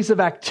increase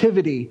of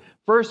activity.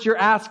 First, you're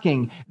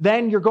asking.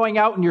 Then you're going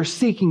out and you're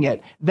seeking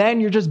it.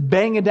 Then you're just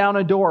banging down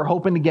a door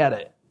hoping to get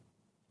it.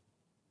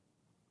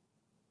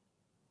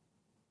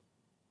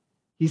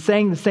 He's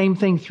saying the same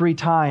thing 3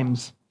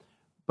 times,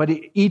 But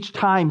each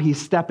time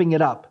he's stepping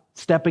it up,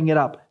 stepping it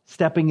up,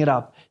 stepping it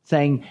up,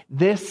 saying,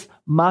 this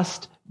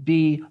must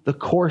be the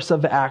course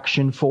of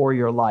action for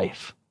your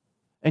life.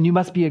 And you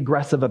must be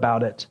aggressive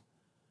about it.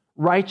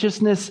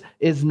 Righteousness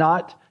is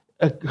not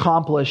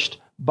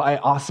accomplished by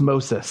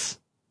osmosis.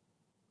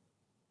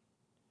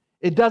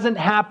 It doesn't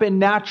happen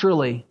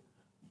naturally.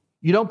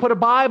 You don't put a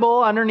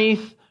Bible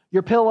underneath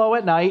your pillow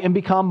at night and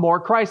become more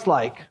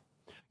Christ-like.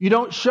 You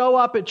don't show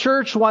up at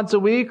church once a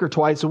week or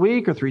twice a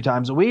week or 3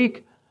 times a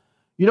week.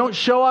 You don't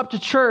show up to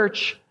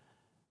church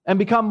and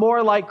become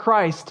more like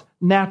Christ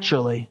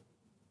naturally.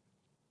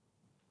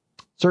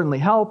 Certainly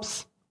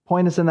helps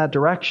point us in that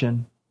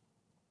direction.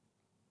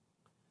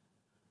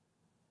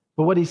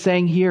 But what he's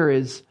saying here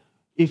is,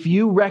 if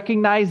you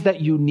recognize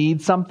that you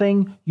need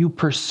something, you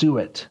pursue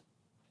it.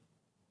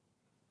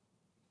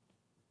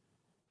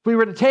 If we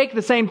were to take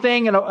the same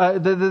thing and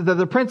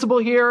the principle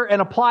here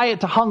and apply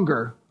it to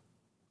hunger,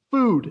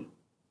 food.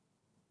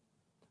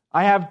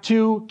 I have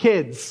 2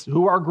 kids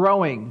who are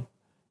growing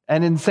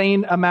an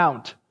insane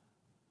amount,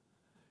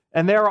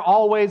 and they're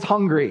always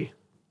hungry.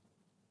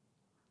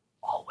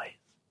 Always.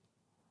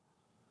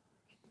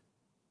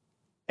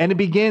 And it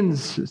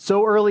begins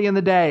so early in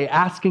the day,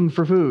 asking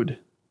for food,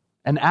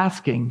 and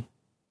asking,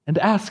 and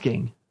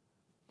asking.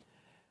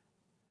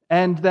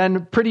 And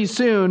then pretty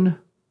soon,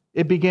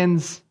 it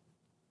begins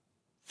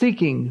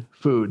seeking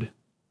food,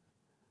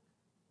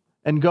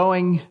 and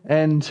going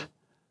and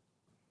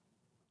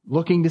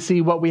looking to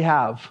see what we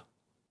have.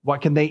 What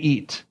can they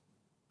eat?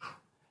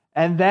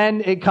 And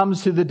then it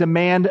comes to the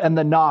demand and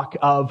the knock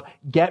of,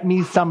 get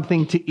me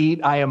something to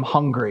eat, I am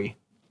hungry.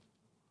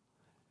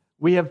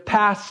 We have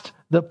passed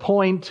the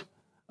point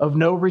of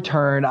no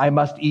return, I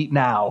must eat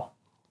now.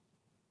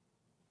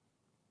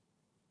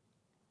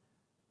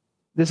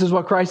 This is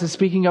what Christ is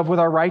speaking of with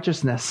our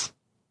righteousness.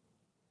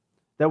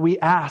 That we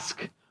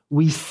ask,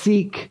 we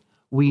seek,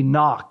 we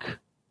knock.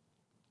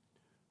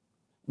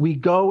 We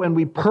go and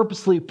we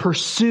purposely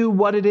pursue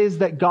what it is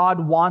that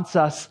God wants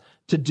us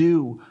to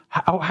do,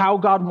 how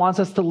God wants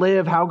us to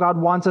live, how God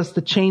wants us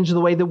to change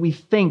the way that we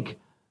think,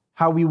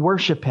 how we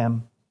worship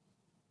Him.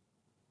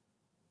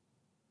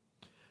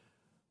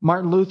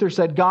 Martin Luther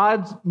said,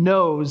 God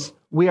knows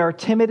we are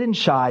timid and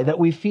shy, that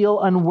we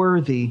feel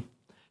unworthy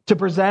to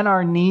present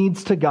our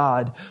needs to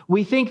God.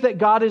 We think that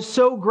God is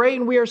so great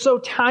and we are so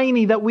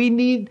tiny that we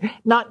need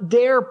not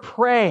dare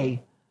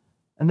pray.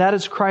 And that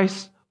is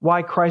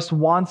why Christ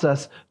wants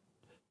us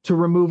to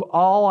remove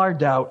all our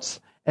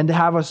doubts and to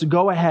have us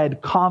go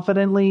ahead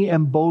confidently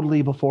and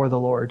boldly before the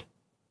Lord.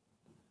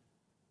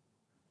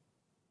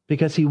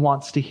 Because He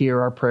wants to hear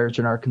our prayers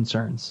and our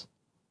concerns.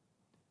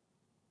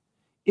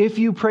 If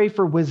you pray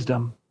for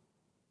wisdom,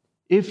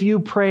 if you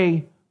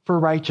pray for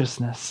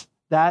righteousness,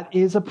 that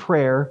is a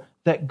prayer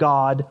that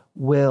God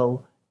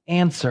will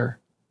answer,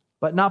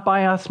 but not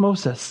by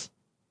osmosis.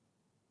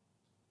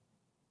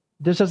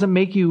 This doesn't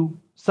make you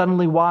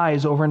suddenly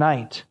wise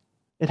overnight.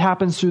 It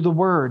happens through the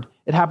Word.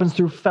 It happens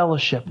through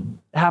fellowship.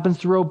 It happens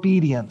through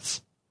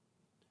obedience.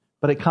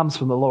 But it comes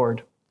from the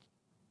Lord.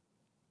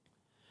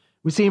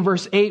 We see in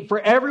verse 8, for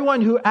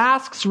everyone who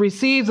asks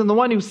receives, and the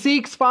one who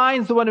seeks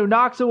finds, the one who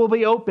knocks it will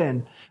be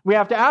open. We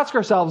have to ask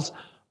ourselves,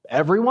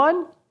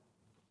 everyone?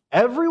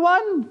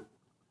 Everyone?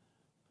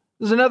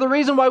 There's another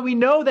reason why we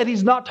know that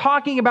he's not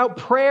talking about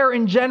prayer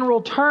in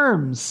general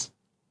terms.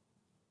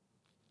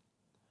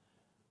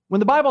 When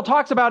the Bible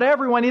talks about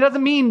everyone, he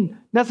doesn't mean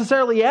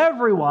necessarily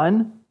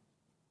everyone.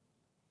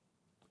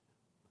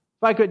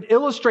 If I could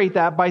illustrate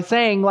that by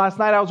saying, last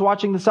night I was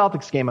watching the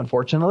Celtics game,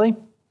 unfortunately.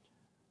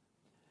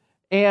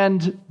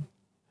 And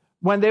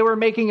when they were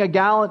making a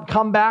gallant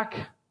comeback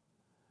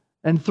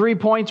and 3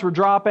 points were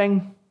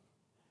dropping,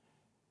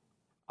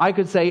 I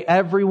could say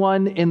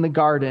everyone in the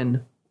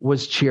garden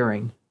was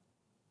cheering.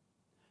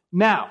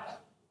 Now,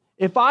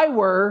 if I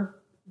were,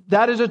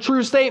 that is a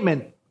true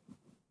statement.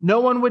 No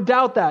one would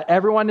doubt that.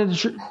 Everyone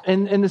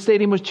in the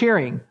stadium was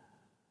cheering.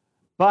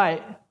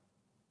 But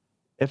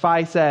if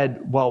I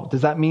said, well,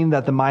 does that mean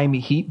that the Miami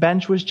Heat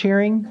bench was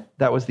cheering?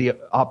 That was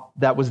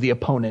the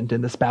opponent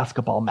in this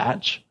basketball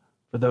match,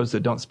 for those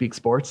that don't speak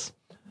sports.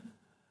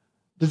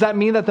 Does that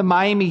mean that the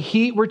Miami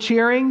Heat were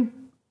cheering?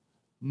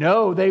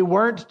 No, they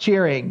weren't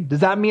cheering.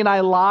 Does that mean I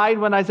lied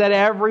when I said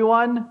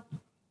everyone?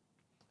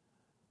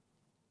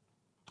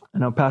 I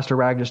know Pastor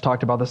Rag just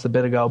talked about this a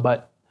bit ago,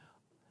 but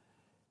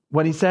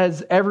when he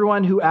says,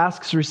 everyone who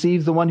asks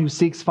receives, the one who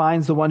seeks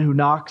finds, the one who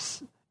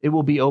knocks, it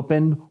will be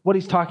open. What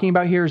he's talking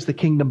about here is the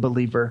kingdom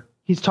believer.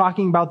 He's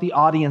talking about the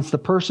audience, the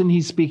person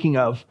he's speaking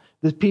of,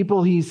 the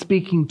people he's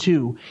speaking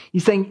to.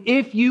 He's saying,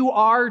 if you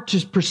are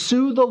to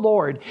pursue the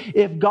Lord,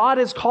 if God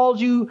has called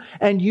you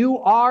and you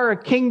are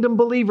a kingdom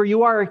believer,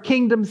 you are a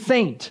kingdom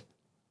saint,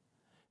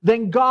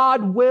 then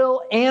God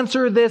will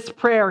answer this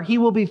prayer. He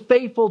will be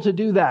faithful to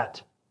do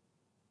that.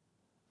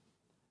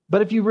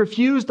 But if you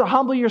refuse to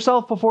humble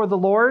yourself before the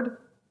Lord,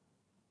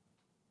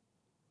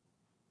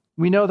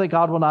 we know that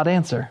God will not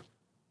answer.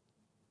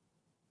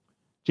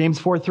 James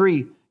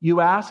 4:3,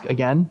 you ask,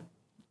 again,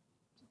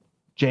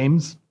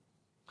 James,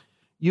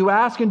 You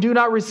ask and do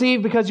not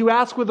receive because you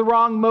ask with the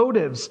wrong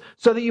motives,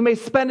 so that you may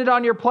spend it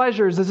on your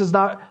pleasures. This is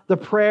not the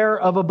prayer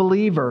of a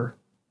believer.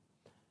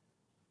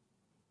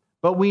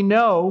 But we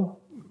know,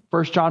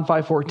 1 John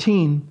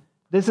 5:14,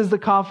 this is the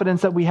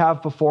confidence that we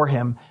have before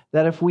him,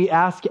 that if we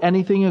ask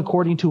anything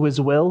according to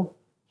his will,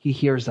 he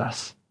hears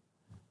us.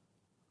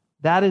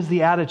 That is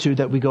the attitude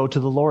that we go to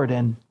the Lord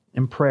in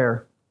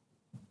prayer.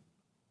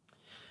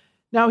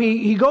 Now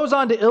he goes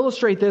on to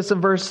illustrate this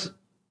in verse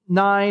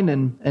 9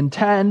 and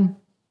 10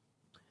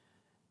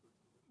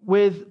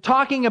 with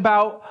talking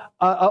about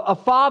a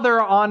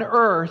father on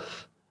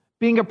earth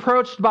being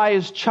approached by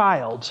his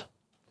child.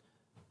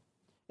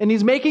 And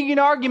he's making an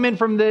argument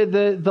from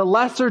the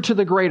lesser to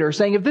the greater,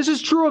 saying if this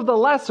is true of the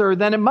lesser,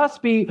 then it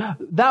must be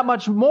that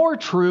much more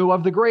true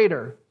of the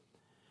greater.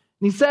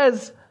 And he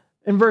says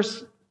in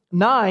verse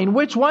 9,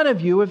 which one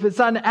of you, if his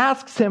son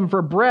asks him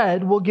for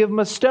bread, will give him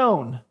a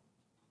stone?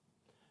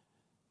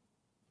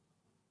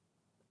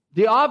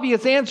 The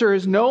obvious answer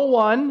is no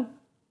one.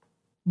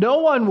 No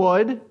one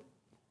would.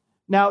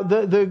 Now,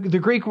 the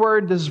Greek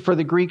word, this is for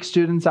the Greek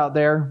students out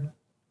there.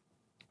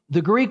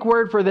 The Greek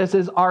word for this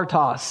is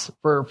artos,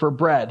 for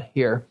bread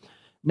here.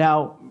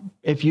 Now,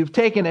 if you've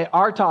taken it,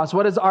 artos,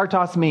 what does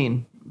artos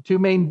mean? Two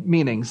main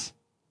meanings.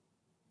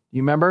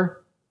 You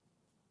remember?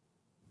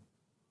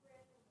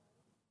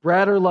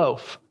 Bread or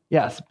loaf.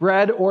 Yes,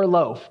 bread or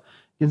loaf.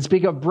 You can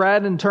speak of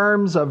bread in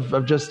terms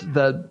of just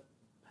the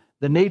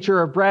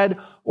nature of bread,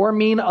 or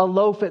mean a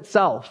loaf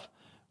itself.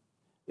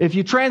 If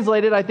you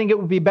translate it, I think it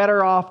would be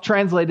better off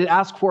translated,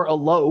 ask for a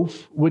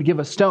loaf, would give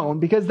a stone,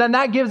 because then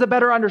that gives a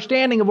better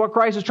understanding of what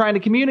Christ is trying to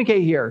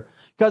communicate here.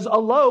 Because a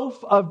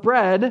loaf of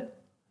bread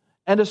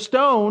and a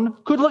stone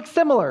could look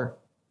similar,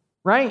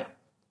 right?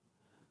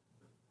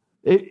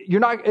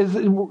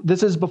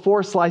 This is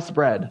before sliced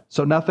bread,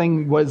 so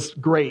nothing was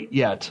great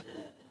yet.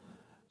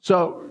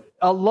 So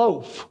a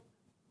loaf,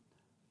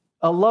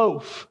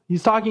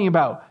 he's talking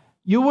about.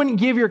 You wouldn't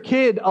give your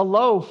kid a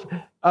loaf,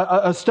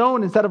 a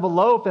stone instead of a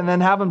loaf, and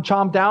then have them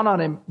chomp down on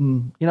it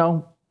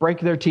and, break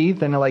their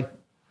teeth. And they're like,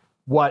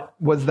 what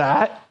was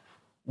that?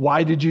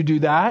 Why did you do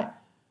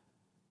that?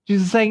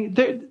 Jesus is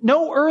saying,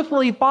 no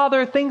earthly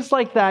father thinks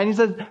like that. And he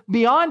says,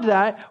 beyond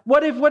that,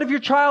 what if your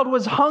child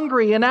was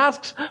hungry and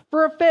asks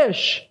for a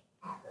fish?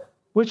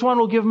 Which one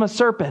will give him a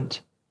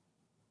serpent?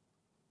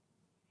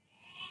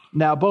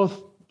 Now, both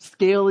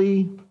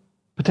scaly,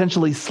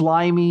 potentially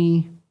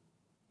slimy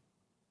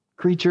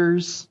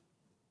creatures.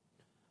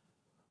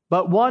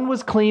 But one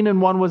was clean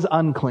and one was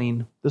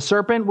unclean. The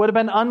serpent would have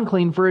been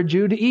unclean for a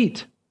Jew to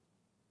eat.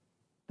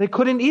 They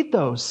couldn't eat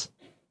those.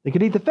 They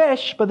could eat the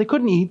fish, but they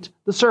couldn't eat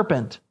the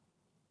serpent.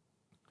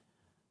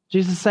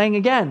 Jesus is saying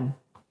again,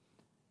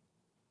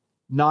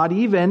 not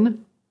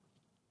even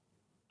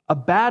a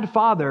bad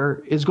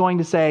father is going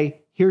to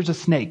say, here's a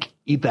snake,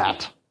 eat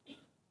that.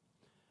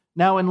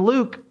 Now in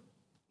Luke,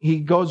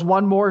 he goes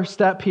one more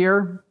step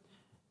here.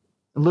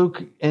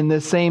 Luke, in the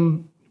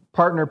same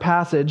partner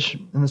passage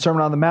in the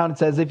Sermon on the Mount, it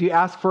says, if you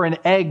ask for an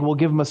egg, we'll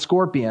give him a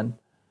scorpion.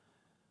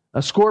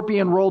 A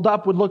scorpion rolled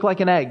up would look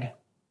like an egg.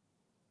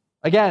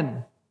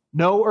 Again,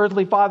 no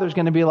earthly father is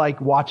going to be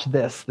like, watch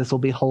this. This will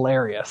be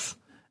hilarious.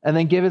 And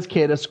then give his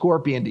kid a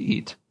scorpion to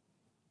eat.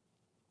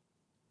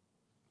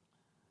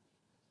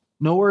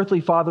 No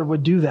earthly father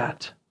would do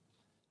that.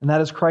 And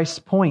that is Christ's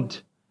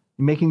point.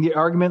 Making the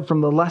argument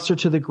from the lesser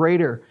to the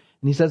greater.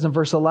 And he says in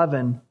verse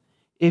 11,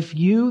 if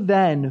you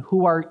then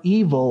who are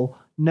evil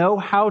know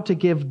how to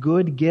give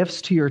good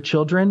gifts to your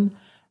children,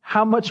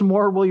 how much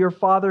more will your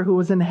Father who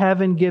is in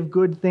heaven give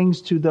good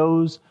things to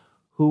those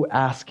who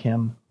ask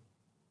him?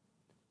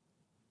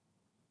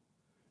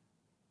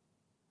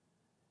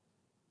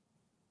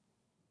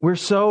 We're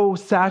so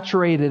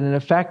saturated and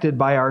affected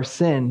by our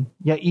sin,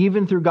 yet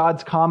even through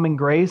God's common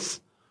grace,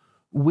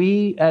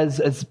 we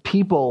as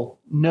people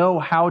know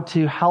how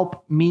to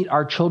help meet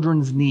our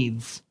children's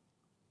needs.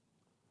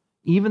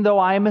 Even though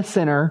I am a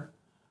sinner,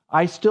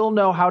 I still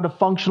know how to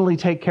functionally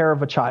take care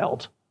of a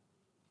child.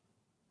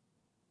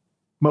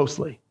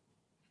 Mostly.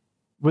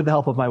 With the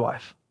help of my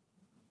wife.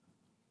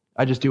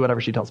 I just do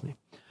whatever she tells me.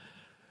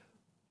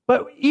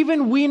 But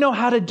even we know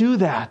how to do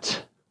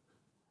that.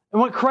 And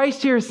what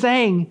Christ here is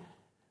saying,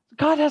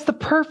 God has the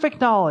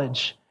perfect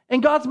knowledge.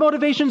 And God's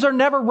motivations are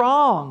never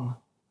wrong.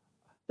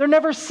 They're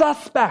never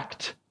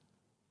suspect.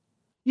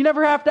 You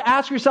never have to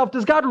ask yourself,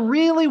 does God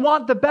really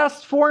want the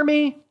best for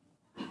me?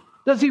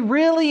 Does he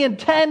really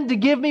intend to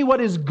give me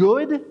what is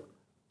good?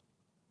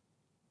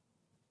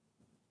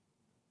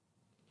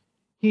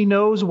 He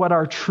knows what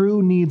our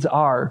true needs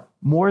are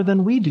more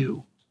than we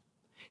do.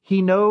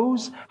 He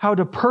knows how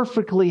to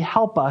perfectly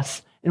help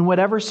us in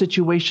whatever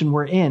situation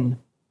we're in.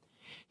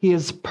 He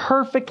is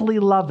perfectly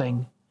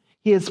loving.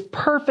 He is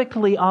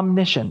perfectly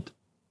omniscient.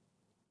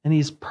 And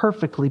he's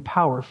perfectly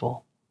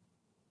powerful.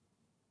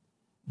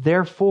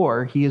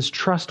 Therefore, he is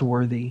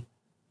trustworthy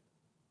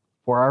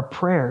for our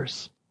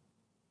prayers.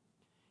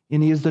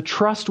 And he is the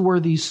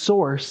trustworthy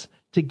source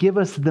to give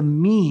us the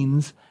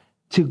means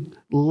to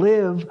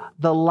live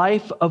the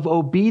life of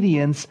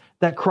obedience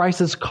that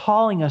Christ is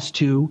calling us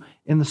to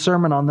in the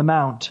Sermon on the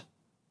Mount.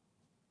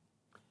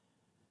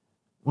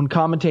 One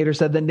commentator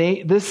said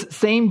that this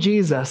same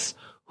Jesus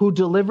who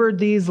delivered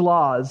these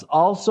laws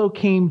also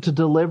came to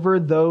deliver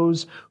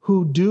those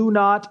who do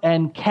not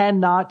and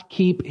cannot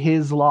keep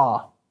his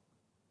law.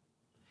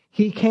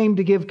 He came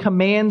to give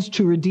commands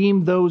to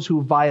redeem those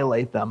who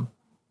violate them.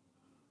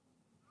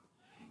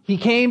 He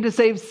came to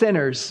save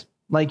sinners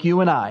like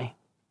you and I,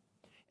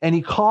 and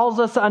he calls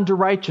us unto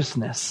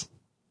righteousness.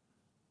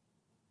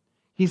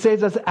 He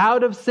saves us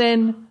out of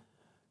sin,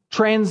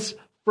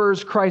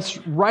 transfers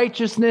Christ's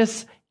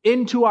righteousness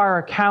into our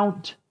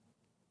account,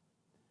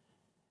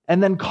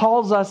 and then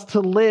calls us to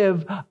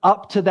live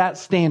up to that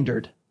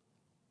standard.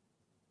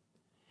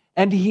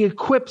 And he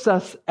equips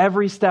us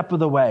every step of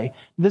the way.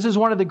 This is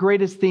one of the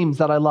greatest themes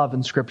that I love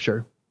in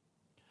Scripture.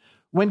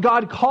 When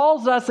God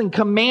calls us and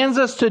commands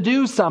us to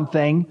do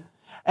something,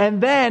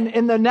 and then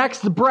in the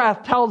next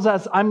breath tells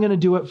us, I'm going to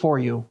do it for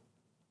you.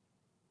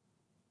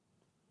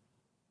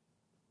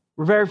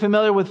 We're very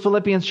familiar with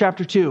Philippians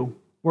chapter 2.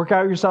 Work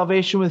out your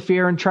salvation with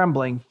fear and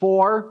trembling.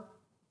 For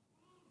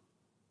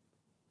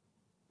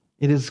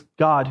it is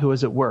God who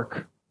is at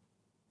work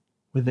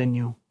within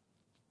you.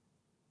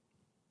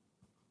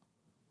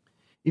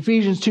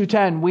 Ephesians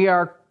 2:10, we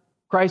are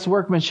Christ's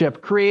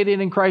workmanship, created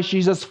in Christ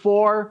Jesus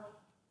for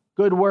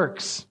good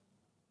works,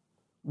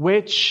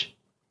 which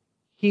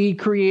he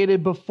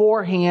created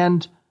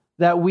beforehand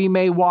that we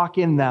may walk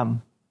in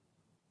them.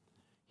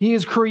 He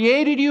has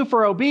created you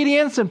for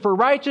obedience and for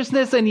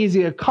righteousness, and he's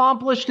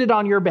accomplished it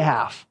on your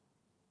behalf.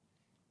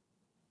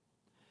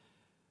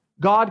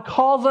 God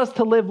calls us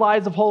to live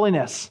lives of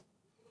holiness.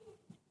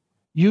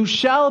 You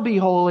shall be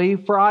holy,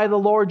 for I, the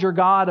Lord your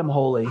God, am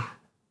holy.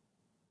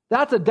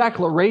 That's a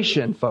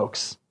declaration,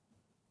 folks.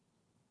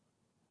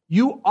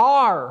 You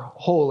are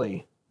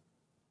holy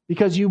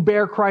because you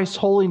bear Christ's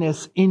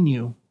holiness in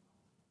you.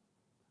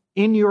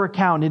 In your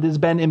account, it has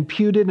been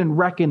imputed and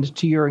reckoned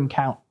to your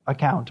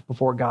account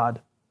before God.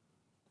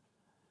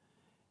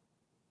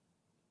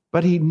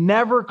 But he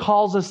never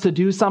calls us to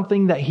do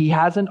something that he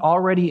hasn't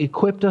already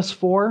equipped us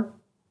for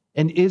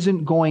and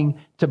isn't going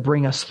to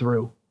bring us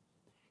through.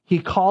 He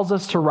calls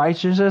us to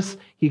righteousness.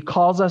 He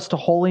calls us to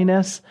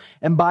holiness.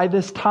 And by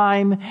this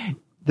time,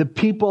 the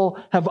people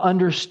have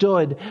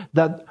understood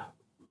that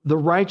the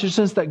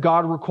righteousness that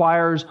God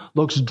requires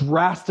looks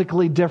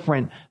drastically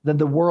different than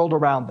the world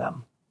around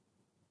them.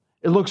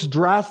 It looks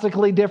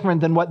drastically different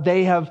than what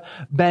they have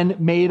been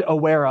made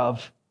aware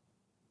of,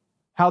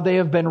 how they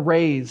have been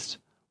raised,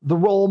 the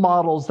role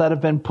models that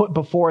have been put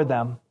before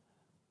them.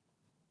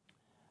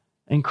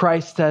 And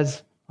Christ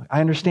says,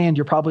 I understand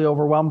you're probably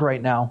overwhelmed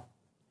right now.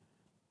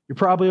 You're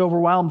probably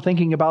overwhelmed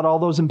thinking about all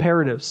those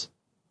imperatives.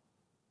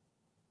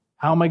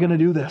 How am I going to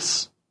do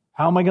this?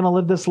 How am I going to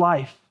live this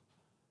life?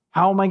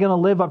 How am I going to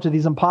live up to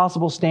these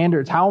impossible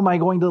standards? How am I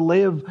going to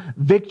live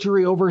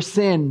victory over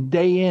sin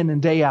day in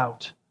and day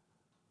out?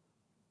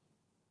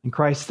 And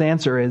Christ's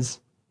answer is,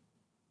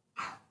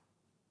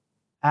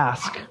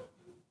 ask,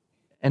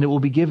 and it will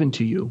be given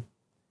to you.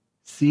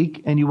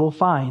 Seek, and you will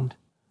find.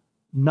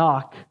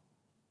 Knock,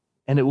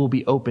 and it will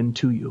be opened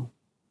to you.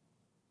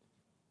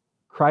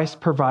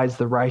 Christ provides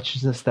the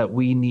righteousness that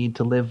we need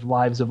to live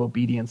lives of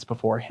obedience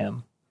before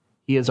him.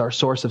 He is our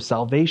source of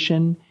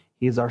salvation.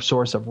 He is our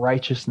source of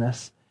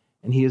righteousness.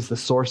 And he is the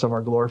source of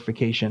our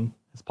glorification,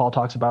 as Paul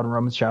talks about in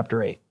Romans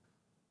chapter 8.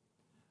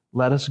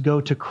 Let us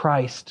go to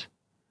Christ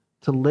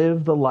to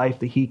live the life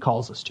that he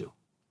calls us to.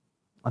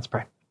 Let's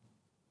pray.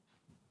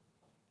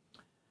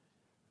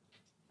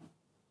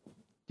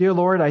 Dear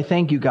Lord, I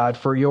thank you, God,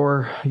 for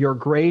your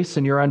grace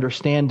and your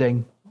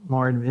understanding.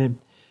 Lord,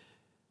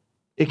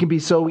 it can be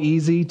so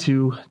easy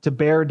to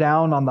bear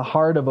down on the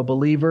heart of a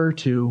believer,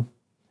 to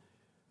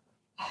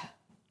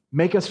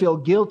make us feel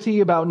guilty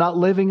about not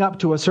living up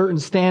to a certain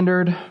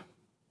standard,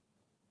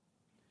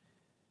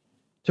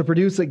 to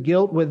produce a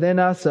guilt within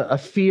us, a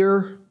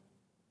fear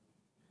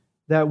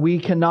that we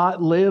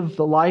cannot live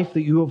the life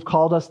that you have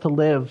called us to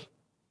live.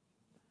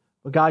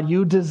 But God,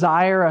 you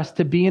desire us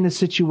to be in a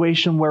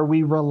situation where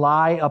we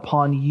rely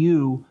upon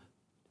you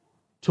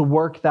to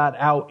work that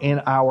out in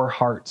our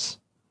hearts.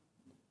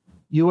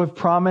 You have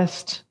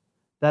promised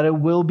that it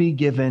will be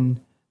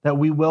given, that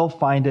we will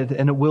find it,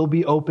 and it will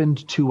be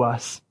opened to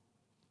us.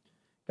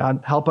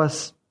 God, help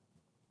us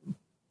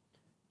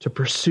to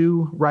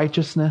pursue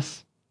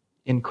righteousness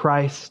in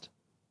Christ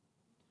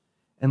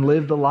and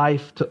live the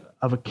life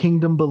of a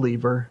kingdom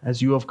believer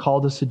as you have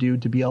called us to do,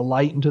 to be a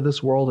light into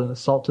this world and a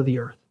salt to the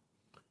earth.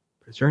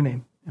 Praise your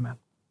name. Amen.